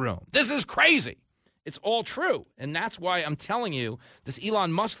Jr. in the room? This is crazy. It's all true. And that's why I'm telling you this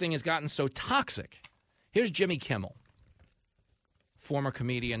Elon Musk thing has gotten so toxic. Here's Jimmy Kimmel, former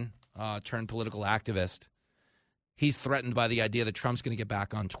comedian turned political activist. He's threatened by the idea that Trump's going to get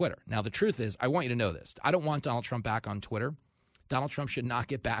back on Twitter. Now, the truth is, I want you to know this. I don't want Donald Trump back on Twitter. Donald Trump should not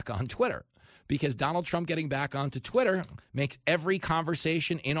get back on Twitter because Donald Trump getting back onto Twitter makes every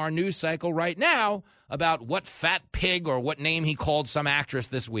conversation in our news cycle right now about what fat pig or what name he called some actress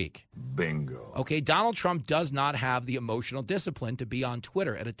this week. Bingo. Okay, Donald Trump does not have the emotional discipline to be on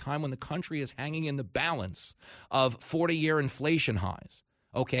Twitter at a time when the country is hanging in the balance of 40-year inflation highs.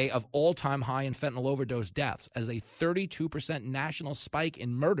 Okay, of all-time high in fentanyl overdose deaths, as a 32% national spike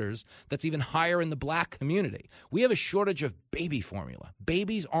in murders that's even higher in the black community. We have a shortage of baby formula.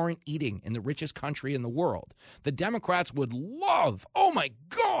 Babies aren't eating in the richest country in the world. The Democrats would love, oh my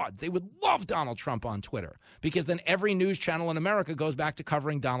God, they would love Donald Trump on Twitter because then every news channel in America goes back to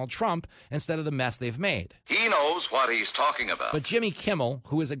covering Donald Trump instead of the mess they've made. He knows what he's talking about. But Jimmy Kimmel,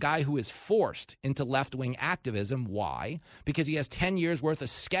 who is a guy who is forced into left-wing activism, why? Because he has 10 years worth of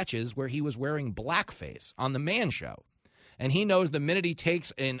sketches where he was wearing blackface on The Man Show. And he knows the minute he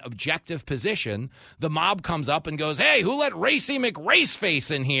takes an objective position, the mob comes up and goes, hey, who let Racy McRaceface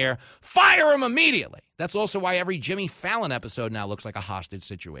in here? Fire him immediately. That's also why every Jimmy Fallon episode now looks like a hostage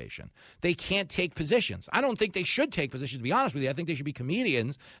situation. They can't take positions. I don't think they should take positions, to be honest with you. I think they should be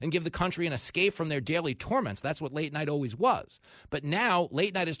comedians and give the country an escape from their daily torments. That's what late night always was. But now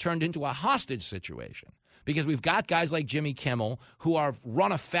late night has turned into a hostage situation. Because we've got guys like Jimmy Kimmel who are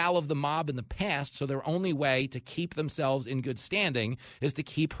run afoul of the mob in the past, so their only way to keep themselves in good standing is to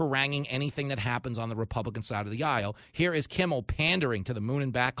keep haranguing anything that happens on the Republican side of the aisle. Here is Kimmel pandering to the moon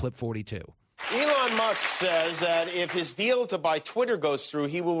and back, clip 42. Elon Musk says that if his deal to buy Twitter goes through,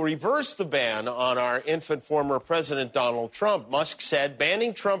 he will reverse the ban on our infant former president Donald Trump. Musk said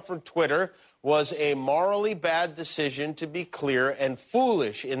banning Trump from Twitter was a morally bad decision, to be clear, and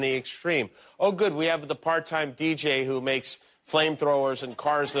foolish in the extreme. Oh, good, we have the part-time DJ who makes flamethrowers and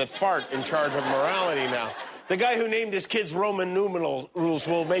cars that fart in charge of morality now. The guy who named his kids Roman numerals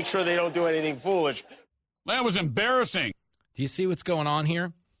will make sure they don't do anything foolish. That was embarrassing. Do you see what's going on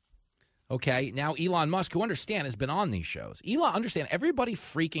here? Okay, now Elon Musk, who understand, has been on these shows. Understand, everybody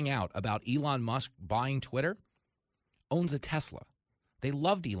freaking out about Elon Musk buying Twitter owns a Tesla. They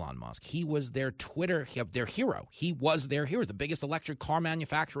loved Elon Musk. He was their their hero. He was their hero, the biggest electric car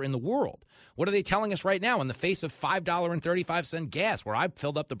manufacturer in the world. What are they telling us right now in the face of $5.35 gas, where I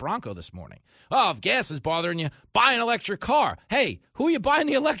filled up the Bronco this morning? Oh, if gas is bothering you, buy an electric car. Hey, who are you buying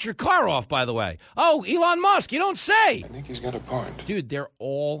the electric car off, by the way? Oh, Elon Musk, you don't say. I think he's got a point. Dude, they're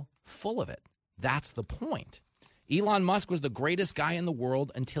all full of it. That's the point. Elon Musk was the greatest guy in the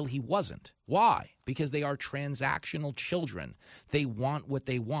world until he wasn't. Why? Because they are transactional children. They want what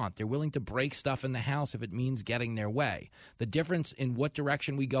they want. They're willing to break stuff in the house if it means getting their way. The difference in what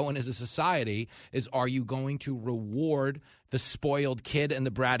direction we go in as a society is, are you going to reward the spoiled kid and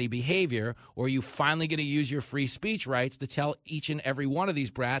the bratty behavior, or are you finally going to use your free speech rights to tell each and every one of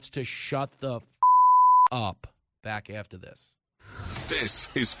these brats to shut the up? Back after this. This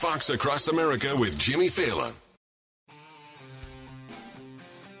is Fox Across America with Jimmy Fallon.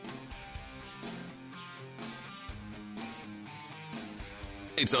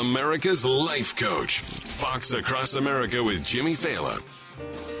 It's America's life coach. Fox Across America with Jimmy Fallon.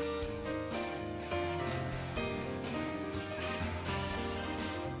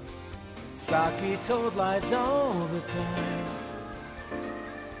 Psaki told lies all the time,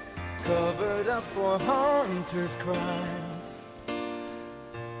 covered up for hunters' crimes.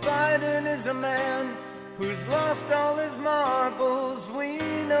 Biden is a man who's lost all his marbles. We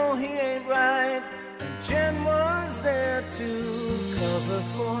know he ain't right, and Jen was there to cover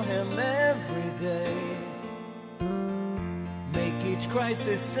for him every day, make each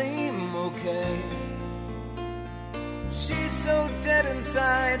crisis seem okay. She's so dead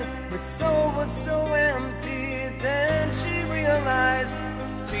inside, her soul was so empty. Then she realized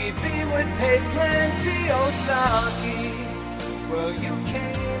TV would pay plenty. Oh, Psaki, well, you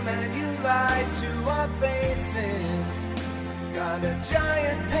came and you lied to our faces. Got a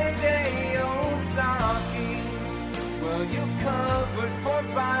giant payday, oh, Psaki. Well, you covered for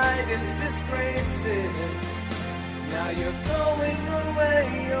Biden's disgraces. Now you're going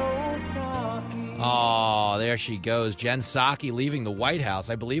away, oh, Psaki. Oh, there she goes. Jen Psaki leaving the White House.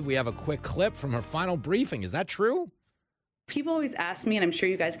 I believe we have a quick clip from her final briefing. Is that true? People always ask me, and I'm sure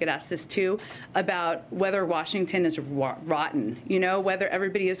you guys get asked this too, about whether Washington is rotten, whether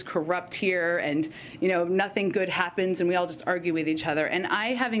everybody is corrupt here and, nothing good happens and we all just argue with each other. And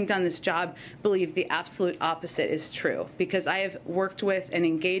I, having done this job, believe the absolute opposite is true, because I have worked with and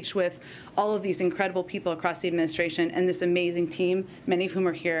engaged with all of these incredible people across the administration and this amazing team, many of whom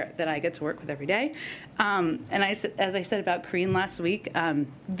are here that I get to work with every day. And as I said about Karine last week,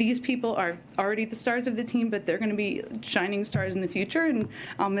 these people are already the stars of the team, but they're going to be shining stars in the future, and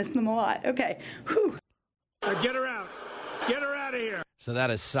I'll miss them a lot. Okay. Whew. Get her out. Get her out of here. So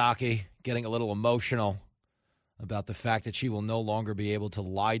that is Psaki getting a little emotional about the fact that she will no longer be able to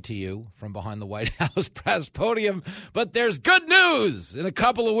lie to you from behind the White House press podium. But there's good news. In a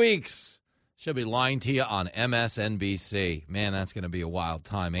couple of weeks, she'll be lying to you on MSNBC. Man, that's going to be a wild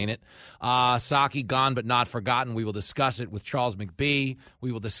time, ain't it? Psaki gone but not forgotten. We will discuss it with Charles McBee.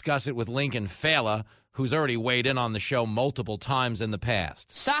 We will discuss it with Lincoln Fala, who's already weighed in on the show multiple times in the past.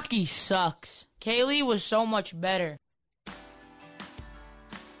 Psaki sucks. Kaylee was so much better.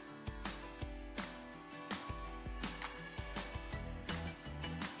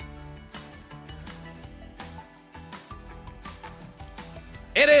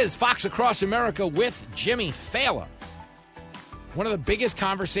 It is Fox Across America with Jimmy Fallon. One of the biggest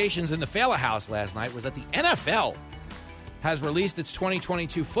conversations in the Fallon house last night was that the NFL has released its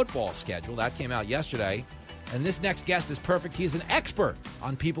 2022 football schedule. That came out yesterday. And this next guest is perfect. He's an expert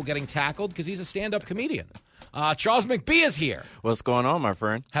on people getting tackled because he's a stand-up comedian. Charles McBee is here. What's going on, my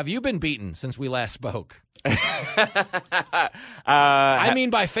friend? Have you been beaten since we last spoke? I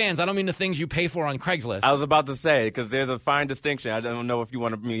mean by fans. I don't mean the things you pay for on Craigslist. I was about to say, because there's a fine distinction. I don't know if you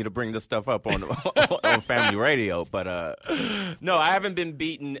wanted me to bring this stuff up on family radio, but no, I haven't been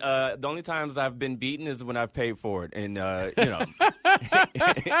beaten. The only times I've been beaten is when I've paid for it in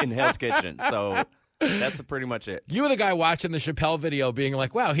in Hell's Kitchen. So that's pretty much it. You were the guy watching the Chappelle video being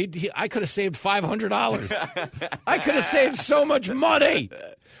like, wow, I could have saved $500. I could have saved so much money.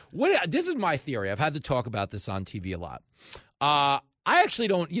 This is my theory. I've had to talk about this on TV a lot. I actually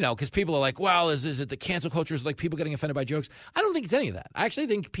don't, because people are like, well, is it the cancel culture? Is like people getting offended by jokes? I don't think it's any of that. I actually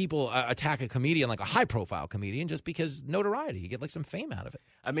think people attack a comedian, like a high-profile comedian, just because notoriety. You get like some fame out of it.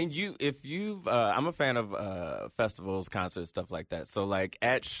 I mean, I'm a fan of festivals, concerts, stuff like that. So like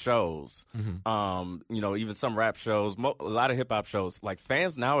at shows, even some rap shows, a lot of hip hop shows, like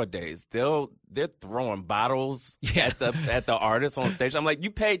fans nowadays, they're throwing bottles at the artists on stage. I'm like,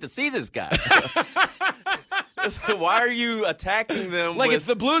 you paid to see this guy. Why are you attacking them? Like with, it's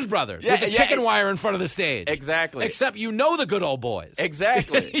the Blues Brothers with the chicken wire in front of the stage. Exactly. Except you know the good old boys.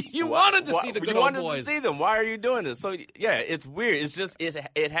 Exactly. You wanted to see the good old boys. You wanted to see them. Why are you doing this? So, yeah, it's weird. It's just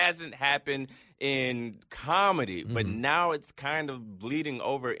it hasn't happened in comedy, but now it's kind of bleeding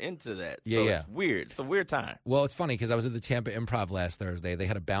over into that. So it's weird. It's a weird time. Well, it's funny because I was at the Tampa Improv last Thursday. They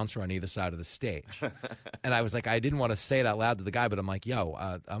had a bouncer on either side of the stage. And I was like, I didn't want to say it out loud to the guy, but I'm like,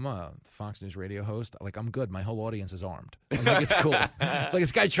 yo, I'm a Fox News radio host. Like, I'm good. My whole audience is armed. I'm like, it's cool. Like,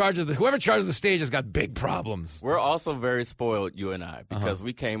 this guy whoever charges the stage has got big problems. We're also very spoiled, you and I, because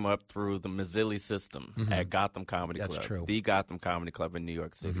we came up through the Mazzilli system at Gotham Comedy Club. That's true. The Gotham Comedy Club in New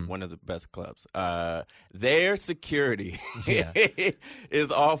York City, one of the best clubs. Their security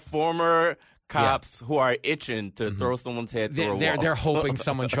is all former cops who are itching to throw someone's head through a wall. They're hoping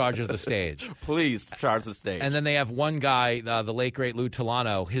someone charges the stage. Please charge the stage. And then they have one guy, the late great Lou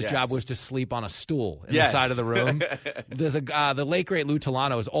Tolano. His job was to sleep on a stool in the side of the room. There's the late great Lou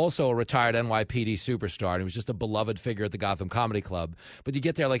Tolano is also a retired NYPD superstar. And he was just a beloved figure at the Gotham Comedy Club. But you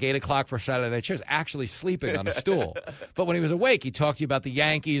get there like 8 o'clock for Saturday Night Shows, actually sleeping on a stool. But when he was awake, he talked to you about the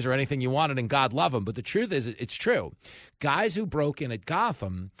Yankees or anything you wanted, and God love him. But the truth is, it's true. Guys who broke in at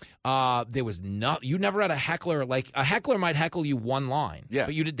Gotham, there was you never had a heckler. Like, a heckler might heckle you one line, but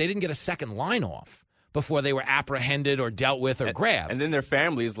they didn't get a second line off before they were apprehended or dealt with or grabbed. And then their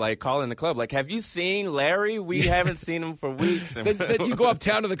families like calling the club, like, have you seen Larry? We haven't seen him for weeks. Then you go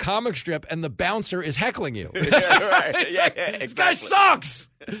uptown to the comic strip and the bouncer is heckling you. Right. Exactly. This guy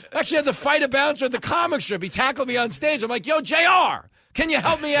sucks. Actually had to fight a bouncer at the comic strip. He tackled me on stage. I'm like, yo, JR, can you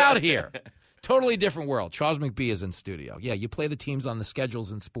help me out here? Totally different world. Charles McBee is in studio. Yeah, you play the teams on the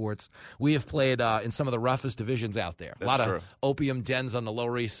schedules in sports. We have played in some of the roughest divisions out there. That's a lot true. of opium dens on the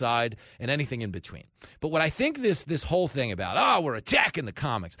Lower East Side and anything in between. But what I think this whole thing about, we're attacking the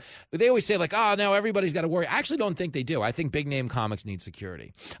comics, they always say like, now everybody's got to worry. I actually don't think they do. I think big name comics need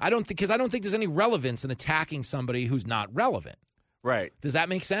security. Because I don't think there's any relevance in attacking somebody who's not relevant. Right. Does that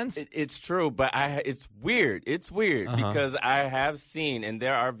make sense? It's true, but it's weird. It's weird because I have seen, and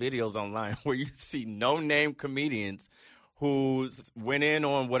there are videos online where you see no-name comedians who went in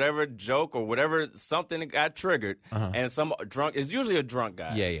on whatever joke or whatever something that got triggered, and some drunk, it's usually a drunk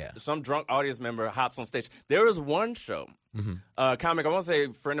guy. Yeah. Some drunk audience member hops on stage. There was one show, a comic, I won't say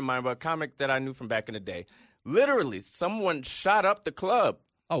a friend of mine, but a comic that I knew from back in the day. Literally, someone shot up the club.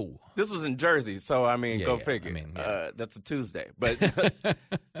 Oh. This was in Jersey, so, go figure. That's a Tuesday. But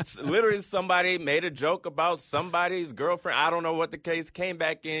literally somebody made a joke about somebody's girlfriend. I don't know what the case. Came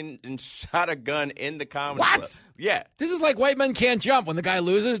back in and shot a gun in the comedy club. Yeah. This is like White Men Can't Jump. When the guy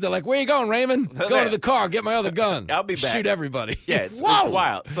loses, they're like, where you going, Raymond? Go to the car. Get my other gun. I'll be back. Shoot everybody. Yeah, it's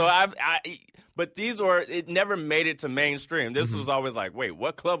wild. So but it never made it to mainstream. This was always like, wait,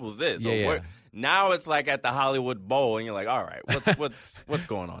 what club was this? Now it's like at the Hollywood Bowl, and you're like, all right, what's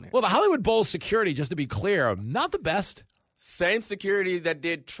going on here? Well, the Hollywood Bowl security, just to be clear, not the best. Same security that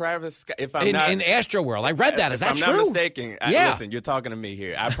did Travis Scott. If in Astroworld, I read that. Is that true? If I'm not mistaken, listen, you're talking to me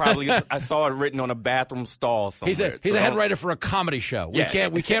here. I saw it written on a bathroom stall somewhere. He's a head writer for a comedy show. We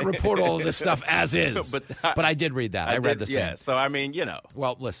can't report all of this stuff as is. But I did read that. I read the same. Yeah. So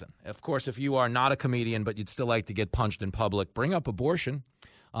Well, listen. Of course, if you are not a comedian but you'd still like to get punched in public, bring up abortion.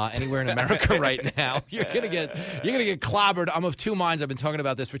 Anywhere in America right now, you're gonna get clobbered. I'm of two minds. I've been talking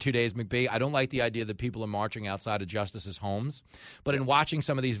about this for 2 days, McBee. I don't like the idea that people are marching outside of justices' homes, but in watching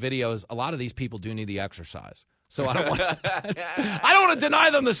some of these videos, a lot of these people do need the exercise. So I don't want to deny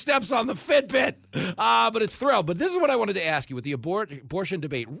them the steps on the Fitbit, but it's thrilled. But this is what I wanted to ask you with the abortion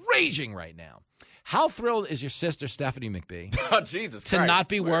debate raging right now. How thrilled is your sister, Stephanie McBee, oh, Jesus to Christ. not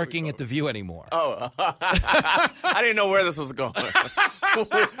be working at The View anymore? Oh, I didn't know where this was going. All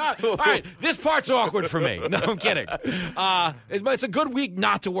right, this part's awkward for me. No, I'm kidding. It's a good week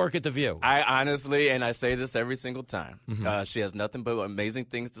not to work at The View. I honestly, and I say this every single time, she has nothing but amazing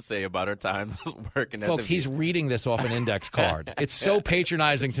things to say about her time working at Folks, The View. He's reading this off an index card. It's so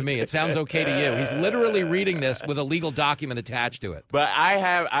patronizing to me. It sounds okay to you. He's literally reading this with a legal document attached to it. But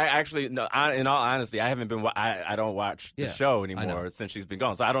in all honesty, I haven't been. I don't watch the show anymore since she's been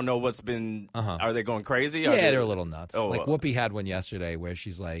gone. So I don't know what's been. Are they going crazy? They're a little nuts. Like Whoopi had one yesterday where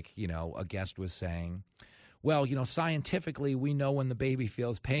she's like, a guest was saying, well, scientifically we know when the baby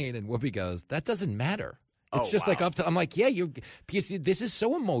feels pain, and Whoopi goes, that doesn't matter. It's just like up to. I'm like, yeah, because this is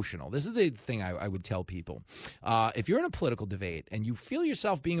so emotional. This is the thing I would tell people. If you're in a political debate and you feel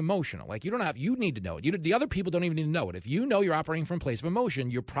yourself being emotional, like you need to know it. The other people don't even need to know it. If you know you're operating from a place of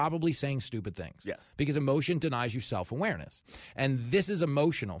emotion, you're probably saying stupid things. Yes. Because emotion denies you self-awareness, and this is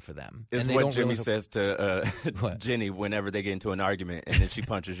emotional for them. It's and what Jimmy says to Jenny whenever they get into an argument, and then she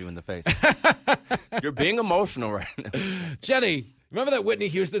punches you in the face. You're being emotional right now, Jenny. Remember that Whitney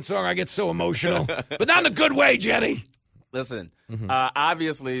Houston song, I Get So Emotional? But not in a good way, Jenny. Listen,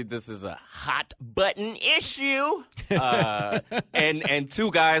 obviously this is a hot button issue. And two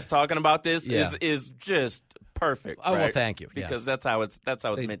guys talking about this is just perfect. Oh, right? well, thank you. Because that's how it's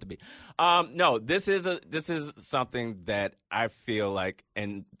meant to be. No, this is something that I feel like,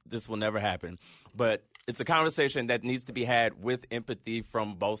 and this will never happen, but it's a conversation that needs to be had with empathy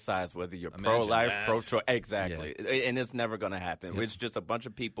from both sides, whether you're pro-life, pro-choice. Exactly. Yeah. And it's never going to happen. It's just a bunch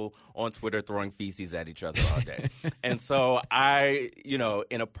of people on Twitter throwing feces at each other all day. And so in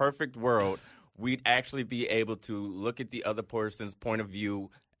a perfect world, we'd actually be able to look at the other person's point of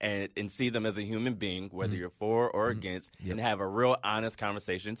view and see them as a human being, whether you're for or against, and have a real honest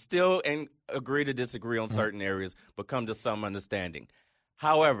conversation, still and agree to disagree on certain areas, but come to some understanding.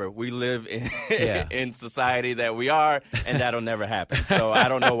 However, we live in society that we are, and that'll never happen. So I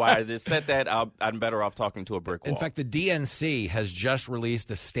don't know why I just said that. I'm better off talking to a brick wall. In fact, the DNC has just released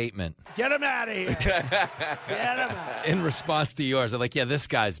a statement. Get him out of here. Get him out. In response to yours. They're like, yeah, this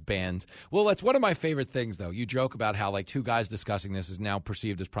guy's banned. Well, that's one of my favorite things, though. You joke about how, like, two guys discussing this is now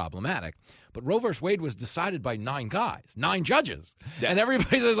perceived as problematic. But Roe v. Wade was decided by 9 guys, 9 judges. Yeah. And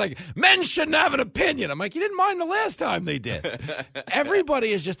everybody's like, men shouldn't have an opinion. I'm like, you didn't mind the last time they did.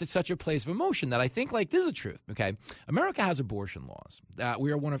 Everybody is just at such a place of emotion that I think, like, this is the truth, okay? America has abortion laws.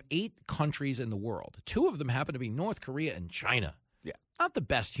 We are one of 8 countries in the world. 2 of them happen to be North Korea and China. Yeah. Not the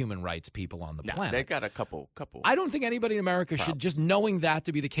best human rights people on the planet. They got a couple. I don't think anybody in America should, just knowing that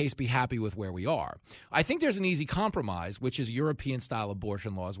to be the case, be happy with where we are. I think there's an easy compromise, which is European-style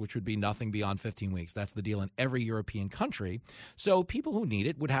abortion laws, which would be nothing beyond 15 weeks. That's the deal in every European country. So people who need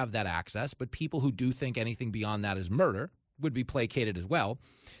it would have that access, but people who do think anything beyond that is murder would be placated as well.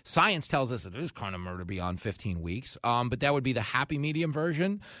 Science tells us it is kind of murder beyond 15 weeks, but that would be the happy medium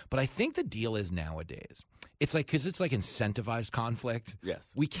version. But I think the deal is nowadays, it's like, because it's like incentivized conflict.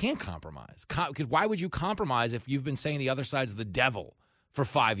 Yes. We can't compromise. Because why would you compromise if you've been saying the other side's the devil for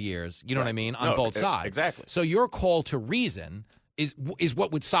 5 years? You know what I mean? On both sides. Exactly. So your call to reason is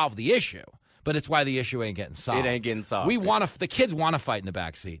what would solve the issue. But it's why the issue ain't getting solved. It ain't getting solved. The kids want to fight in the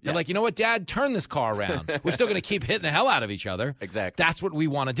back seat. They're like, you know what, Dad? Turn this car around. We're still going to keep hitting the hell out of each other. Exactly. That's what we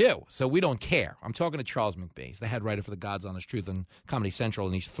want to do. So we don't care. I'm talking to Charles McBee. He's the head writer for The God's Honest Truth on Comedy Central,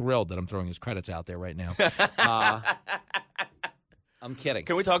 and he's thrilled that I'm throwing his credits out there right now. I'm kidding.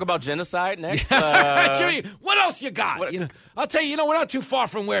 Can we talk about genocide next? Jimmy, what else you got? I'll tell you, we're not too far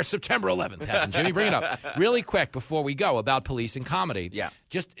from where September 11th happened. Jimmy, bring it up. Really quick before we go about police and comedy. Yeah.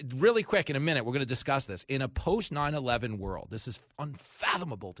 Just really quick in a minute, we're going to discuss this. In a post-9/11 world, this is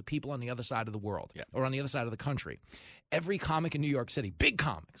unfathomable to people on the other side of the world or on the other side of the country. Every comic in New York City, big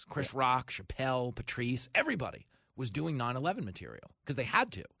comics, Chris Rock, Chappelle, Patrice, everybody was doing 9/11 material because they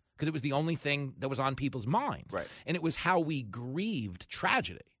had to. Because it was the only thing that was on people's minds. Right. And it was how we grieved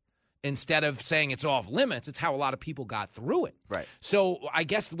tragedy. Instead of saying it's off limits, it's how a lot of people got through it. Right. So I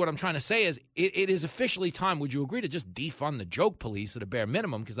guess what I'm trying to say is it is officially time. Would you agree to just defund the joke police at a bare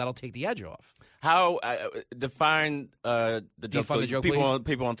minimum because that'll take the edge off? How define the joke Defund the joke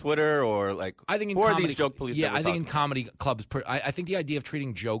people on Twitter or like I think in who comedy, are these joke police? Yeah, I think in comedy clubs, I think the idea of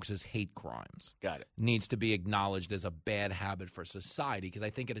treating jokes as hate crimes needs to be acknowledged as a bad habit for society because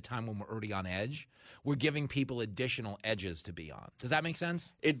I think at a time when we're already on edge, we're giving people additional edges to be on. Does that make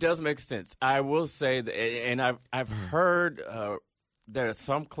sense? It does make sense. I will say that, and I've heard there are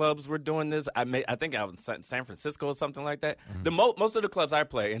some clubs were doing this. I think I was in San Francisco or something like that. The most of the clubs I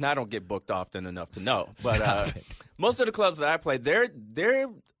play, and I don't get booked often enough to know, but most of the clubs that I play, they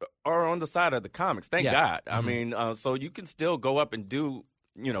are on the side of the comics. Thank God. I mean, so you can still go up and do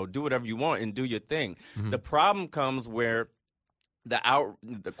whatever you want and do your thing. The problem comes where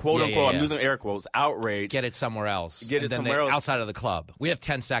the quote unquote, I'm using air quotes, outrage. Get it somewhere else. Get it somewhere else. Outside of the club. We have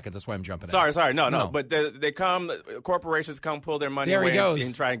 10 seconds. That's why I'm jumping in. Sorry. No. But they come, corporations come pull their money away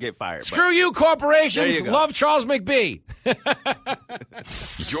and try and get fired. Screw you, corporations. Love Charles McBee.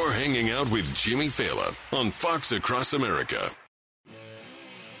 You're hanging out with Jimmy Fallon on Fox Across America.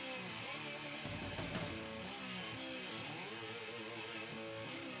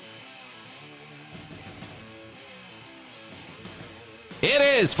 It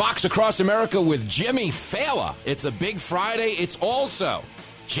is Fox Across America with Jimmy Fallon. It's a big Friday. It's also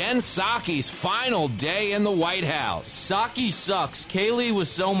Jen Psaki's final day in the White House. Psaki sucks. Kaylee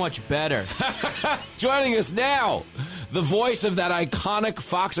was so much better. Joining us now, the voice of that iconic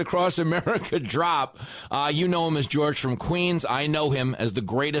Fox Across America drop. You know him as George from Queens. I know him as the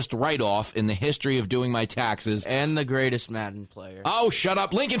greatest write-off in the history of doing my taxes. And the greatest Madden player. Oh, shut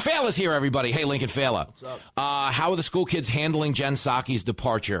up. Lincoln Fala's here, everybody. Hey, Lincoln Fala. What's up? How are the school kids handling Jen Psaki's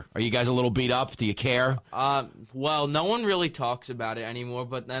departure? Are you guys a little beat up? Do you care? Well, no one really talks about it anymore,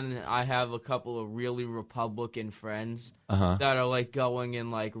 but then I have a couple of really Republican friends that are like going in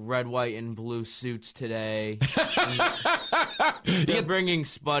like red, white, and blue suits today. They're bringing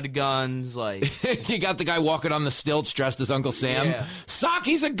spud guns. Like you got the guy walking on the stilts dressed as Uncle Sam. Yeah.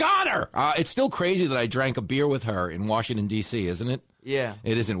 Psaki's a goner. It's still crazy that I drank a beer with her in Washington, D.C., isn't it? Yeah.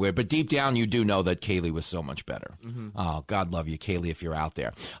 It isn't weird. But deep down, you do know that Kaylee was so much better. Mm-hmm. Oh, God love you, Kaylee, if you're out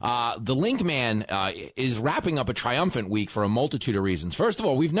there. The Link Man is wrapping up a triumphant week for a multitude of reasons. First of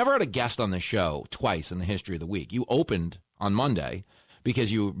all, we've never had a guest on the show twice in the history of the week. You opened on Monday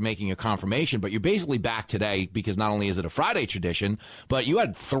because you were making a confirmation, but you're basically back today because not only is it a Friday tradition, but you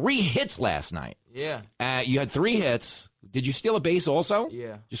had 3 hits last night. Yeah. You had 3 hits. Did you steal a base also?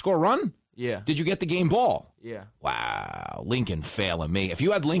 Yeah. Did you score a run? Yeah. Did you get the game ball? Yeah. Wow. Lincoln Fala me. If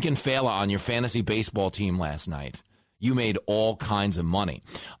you had Lincoln Fala on your fantasy baseball team last night, you made all kinds of money.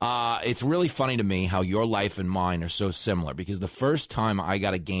 It's really funny to me how your life and mine are so similar because the first time I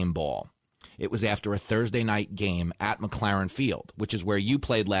got a game ball, it was after a Thursday night game at McLaren Field, which is where you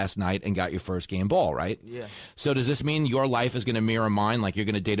played last night and got your first game ball, right? Yeah. So does this mean your life is going to mirror mine, like you're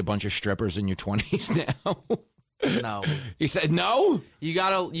going to date a bunch of strippers in your 20s now? No. He said no? You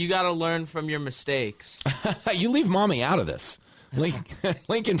gotta learn from your mistakes. You leave mommy out of this.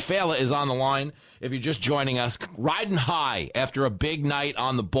 Lincoln Fala is on the line. If you're just joining us, riding high after a big night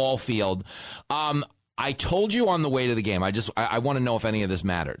on the ball field. I told you on the way to the game, I want to know if any of this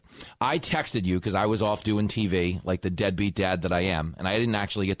mattered. I texted you because I was off doing TV like the deadbeat dad that I am, and I didn't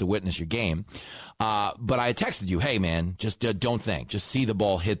actually get to witness your game. But I texted you, hey, man, just don't think. Just see the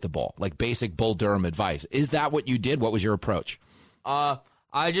ball, hit the ball. Like basic Bull Durham advice. Is that what you did? What was your approach? I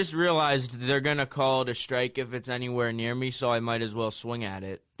just realized they're going to call it a strike if it's anywhere near me, so I might as well swing at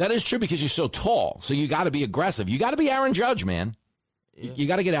it. That is true because you're so tall, so you got to be aggressive. You got to be Aaron Judge, man. Yeah. You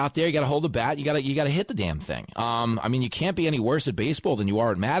got to get out there. You got to hold the bat. You got to hit the damn thing. I mean, you can't be any worse at baseball than you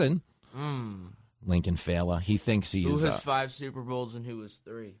are at Madden. Lincoln Fala. He thinks he is. Who has 5 Super Bowls and who has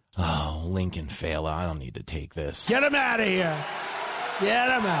 3? Oh, Lincoln Fala. I don't need to take this. Get him out of here. Get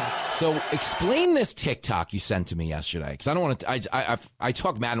him out. So explain this TikTok you sent to me yesterday, because I don't want to. I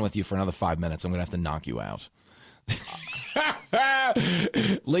talk Madden with you for another 5 minutes. I'm going to have to knock you out.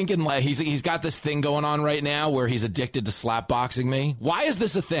 Lincoln, he's got this thing going on right now where he's addicted to slap boxing me. Why is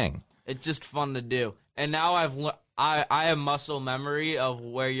this a thing? It's just fun to do. And now I have muscle memory of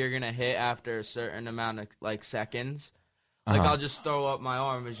where you're going to hit after a certain amount of like seconds. Like I'll just throw up my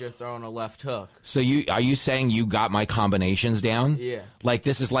arm as you're throwing a left hook. So are you saying you got my combinations down? Yeah. Like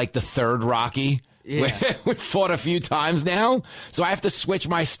this is like the third Rocky? Yeah. We fought a few times now? So I have to switch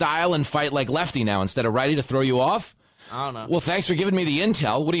my style and fight like lefty now instead of righty to throw you off? I don't know. Well, thanks for giving me the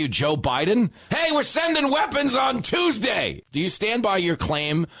intel. What are you, Joe Biden? Hey, we're sending weapons on Tuesday. Do you stand by your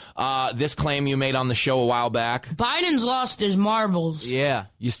claim, this claim you made on the show a while back? Biden's lost his marbles. Yeah.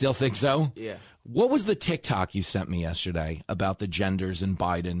 You still think so? Yeah. What was the TikTok you sent me yesterday about the genders in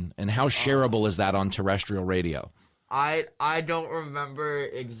Biden, and how shareable is that on terrestrial radio? I don't remember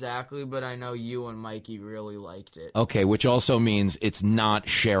exactly, but I know you and Mikey really liked it. Okay, which also means it's not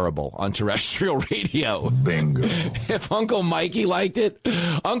shareable on terrestrial radio. Bingo. If Uncle Mikey liked it,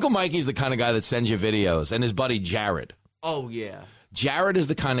 Uncle Mikey's the kind of guy that sends you videos, and his buddy Jared. Oh, yeah. Jared is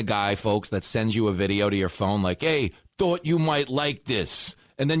the kind of guy, folks, that sends you a video to your phone like, hey, thought you might like this.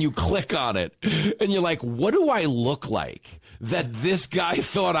 And then you click on it, and you're like, what do I look like that this guy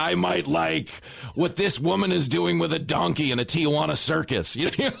thought I might like what this woman is doing with a donkey in a Tijuana circus?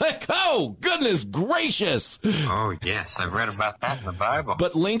 You're like, oh, goodness gracious. Oh, yes, I've read about that in the Bible.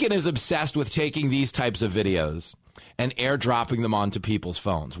 But Lincoln is obsessed with taking these types of videos and airdropping them onto people's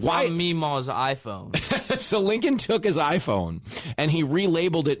phones. Why? From Meemaw's iPhone. So Lincoln took his iPhone and he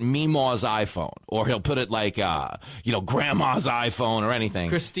relabeled it Meemaw's iPhone, or he'll put it like, Grandma's iPhone or anything.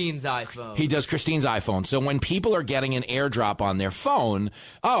 Christine's iPhone. He does Christine's iPhone. So when people are getting an airdrop on their phone,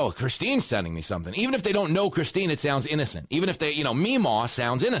 oh, Christine's sending me something. Even if they don't know Christine, it sounds innocent. Even if they, Meemaw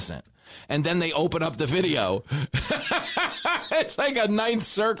sounds innocent. And then they open up the video. It's like a ninth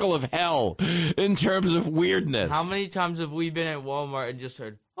circle of hell in terms of weirdness. How many times have we been at Walmart and just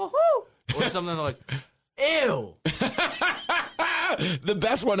heard, oh, or something like, ew. The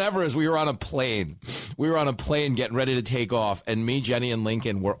best one ever is we were on a plane, we were on a plane getting ready to take off, and me, Jenny, and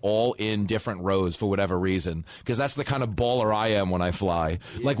Lincoln were all in different rows for whatever reason, because that's the kind of baller I am when I fly.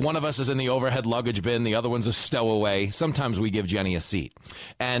 Yeah. Like, one of us is in the overhead luggage bin, the other one's a stowaway. Sometimes we give Jenny a seat.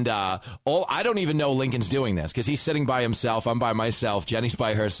 And I don't even know Lincoln's doing this, because he's sitting by himself, I'm by myself, Jenny's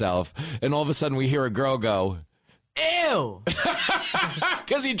by herself, and all of a sudden we hear a girl go, ew!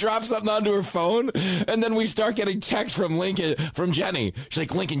 Because he dropped something onto her phone, and then we start getting texts from Jenny. She's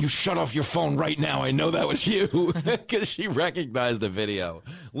like, Lincoln, you shut off your phone right now. I know that was you. Because she recognized the video.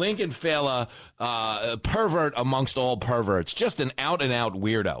 Lincoln Fela, pervert amongst all perverts. Just an out-and-out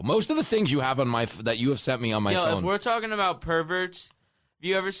weirdo. Most of the things you have that you have sent me on my phone. If we're talking about perverts, have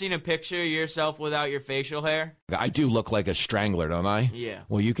you ever seen a picture of yourself without your facial hair? I do look like a strangler, don't I? Yeah.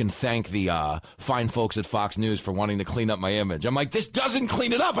 Well, you can thank the fine folks at Fox News for wanting to clean up my image. I'm like, this doesn't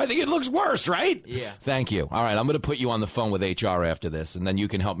clean it up. I think it looks worse, right? Yeah. Thank you. All right, I'm going to put you on the phone with HR after this, and then you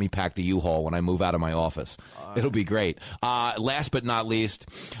can help me pack the U-Haul when I move out of my office. It'll be great. Last but not least,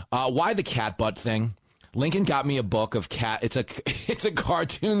 why the cat butt thing? Lincoln got me a book of cat. It's a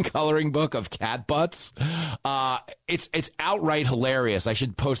cartoon coloring book of cat butts. It's outright hilarious. I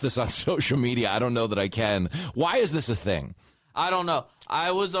should post this on social media. I don't know that I can. Why is this a thing? I don't know.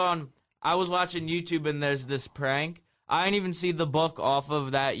 I was watching YouTube, and there's this prank. I didn't even see the book off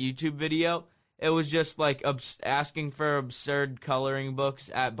of that YouTube video. It was just like asking for absurd coloring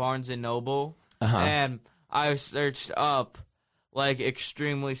books at Barnes and Noble, and I searched up like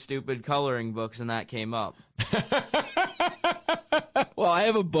extremely stupid coloring books, and that came up. Well, I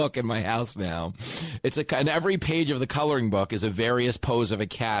have a book in my house now. And every page of the coloring book is a various pose of a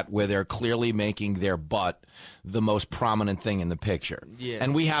cat where they're clearly making their butt the most prominent thing in the picture. Yeah.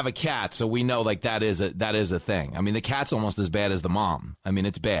 And we have a cat, so we know like that is a thing. I mean, the cat's almost as bad as the mom. I mean,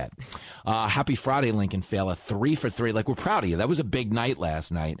 it's bad. Happy Friday, Lincoln Fela. 3 for 3. Like, we're proud of you. That was a big night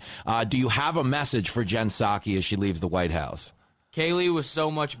last night. Do you have a message for Jen Psaki as she leaves the White House? Kaylee was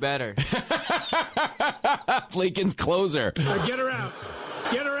so much better. Lincoln's closer. Get her out.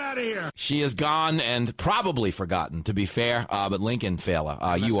 Get her out of here. She is gone and probably forgotten, to be fair. But Lincoln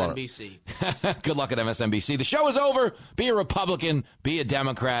Fela, you are. MSNBC. Good luck at MSNBC. The show is over. Be a Republican. Be a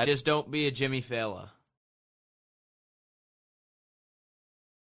Democrat. Just don't be a Jimmy Fela.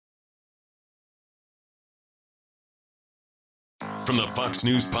 From the Fox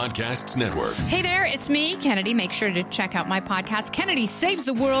News Podcasts Network. Hey there, it's me, Kennedy. Make sure to check out my podcast, Kennedy Saves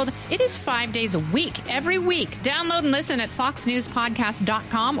the World. It is 5 days a week, every week. Download and listen at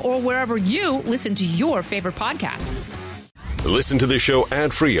foxnewspodcast.com or wherever you listen to your favorite podcast. Listen to the show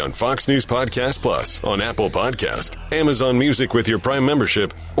ad-free on Fox News Podcast Plus, on Apple Podcast, Amazon Music with your Prime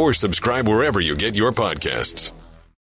membership, or subscribe wherever you get your podcasts.